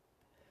below.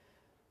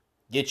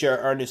 Get your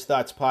Earnest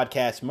Thoughts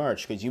Podcast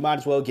merch, because you might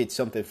as well get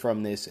something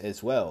from this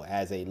as well,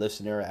 as a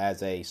listener,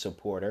 as a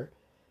supporter.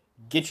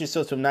 Get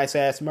yourself some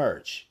nice-ass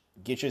merch.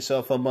 Get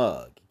yourself a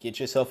mug. Get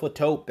yourself a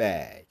tote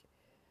bag.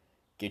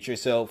 Get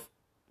yourself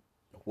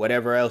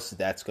whatever else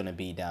that's going to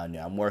be down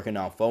there. I'm working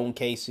on phone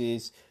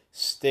cases,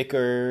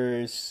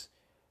 stickers,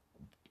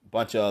 a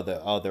bunch of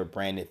other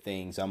branded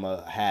things I'm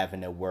going to have in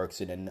the works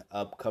in the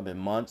upcoming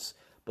months.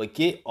 But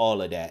get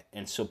all of that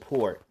and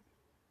support.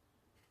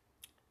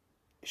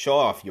 Show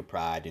off your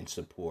pride and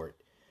support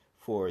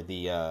for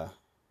the,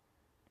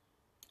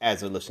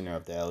 as a listener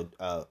of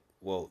the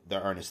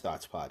Earnest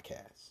Thoughts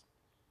Podcast.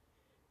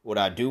 What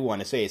I do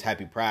want to say is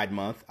Happy Pride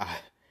Month.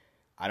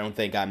 I don't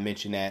think I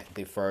mentioned that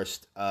the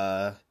first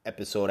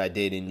episode I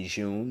did in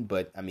June,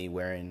 but I mean,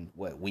 we're in,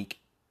 week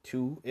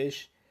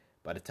 2-ish?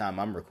 By the time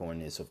I'm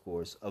recording this, of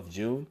course, of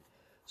June.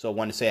 So I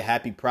want to say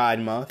Happy Pride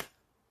Month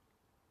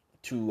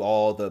to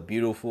all the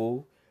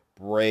beautiful,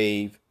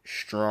 brave,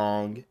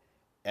 strong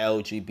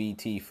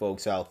LGBT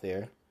folks out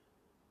there.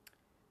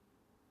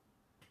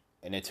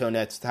 And until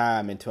next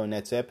time, until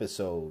next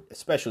episode,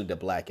 especially the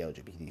Black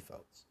LGBT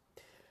folks.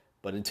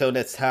 But until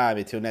next time,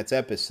 until next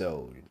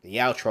episode, the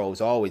outro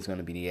is always going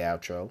to be the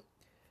outro.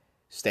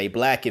 Stay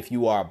black if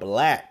you are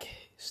black.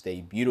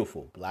 Stay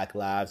beautiful. Black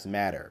lives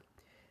matter.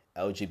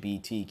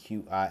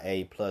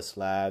 LGBTQIA plus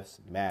lives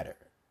matter.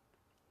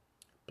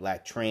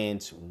 Black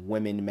trans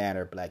women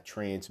matter. Black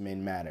trans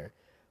men matter.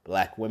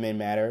 Black women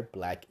matter.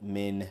 Black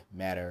men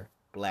matter.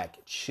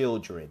 Black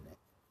children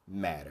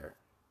matter.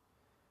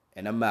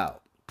 And I'm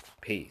out.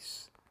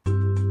 Peace.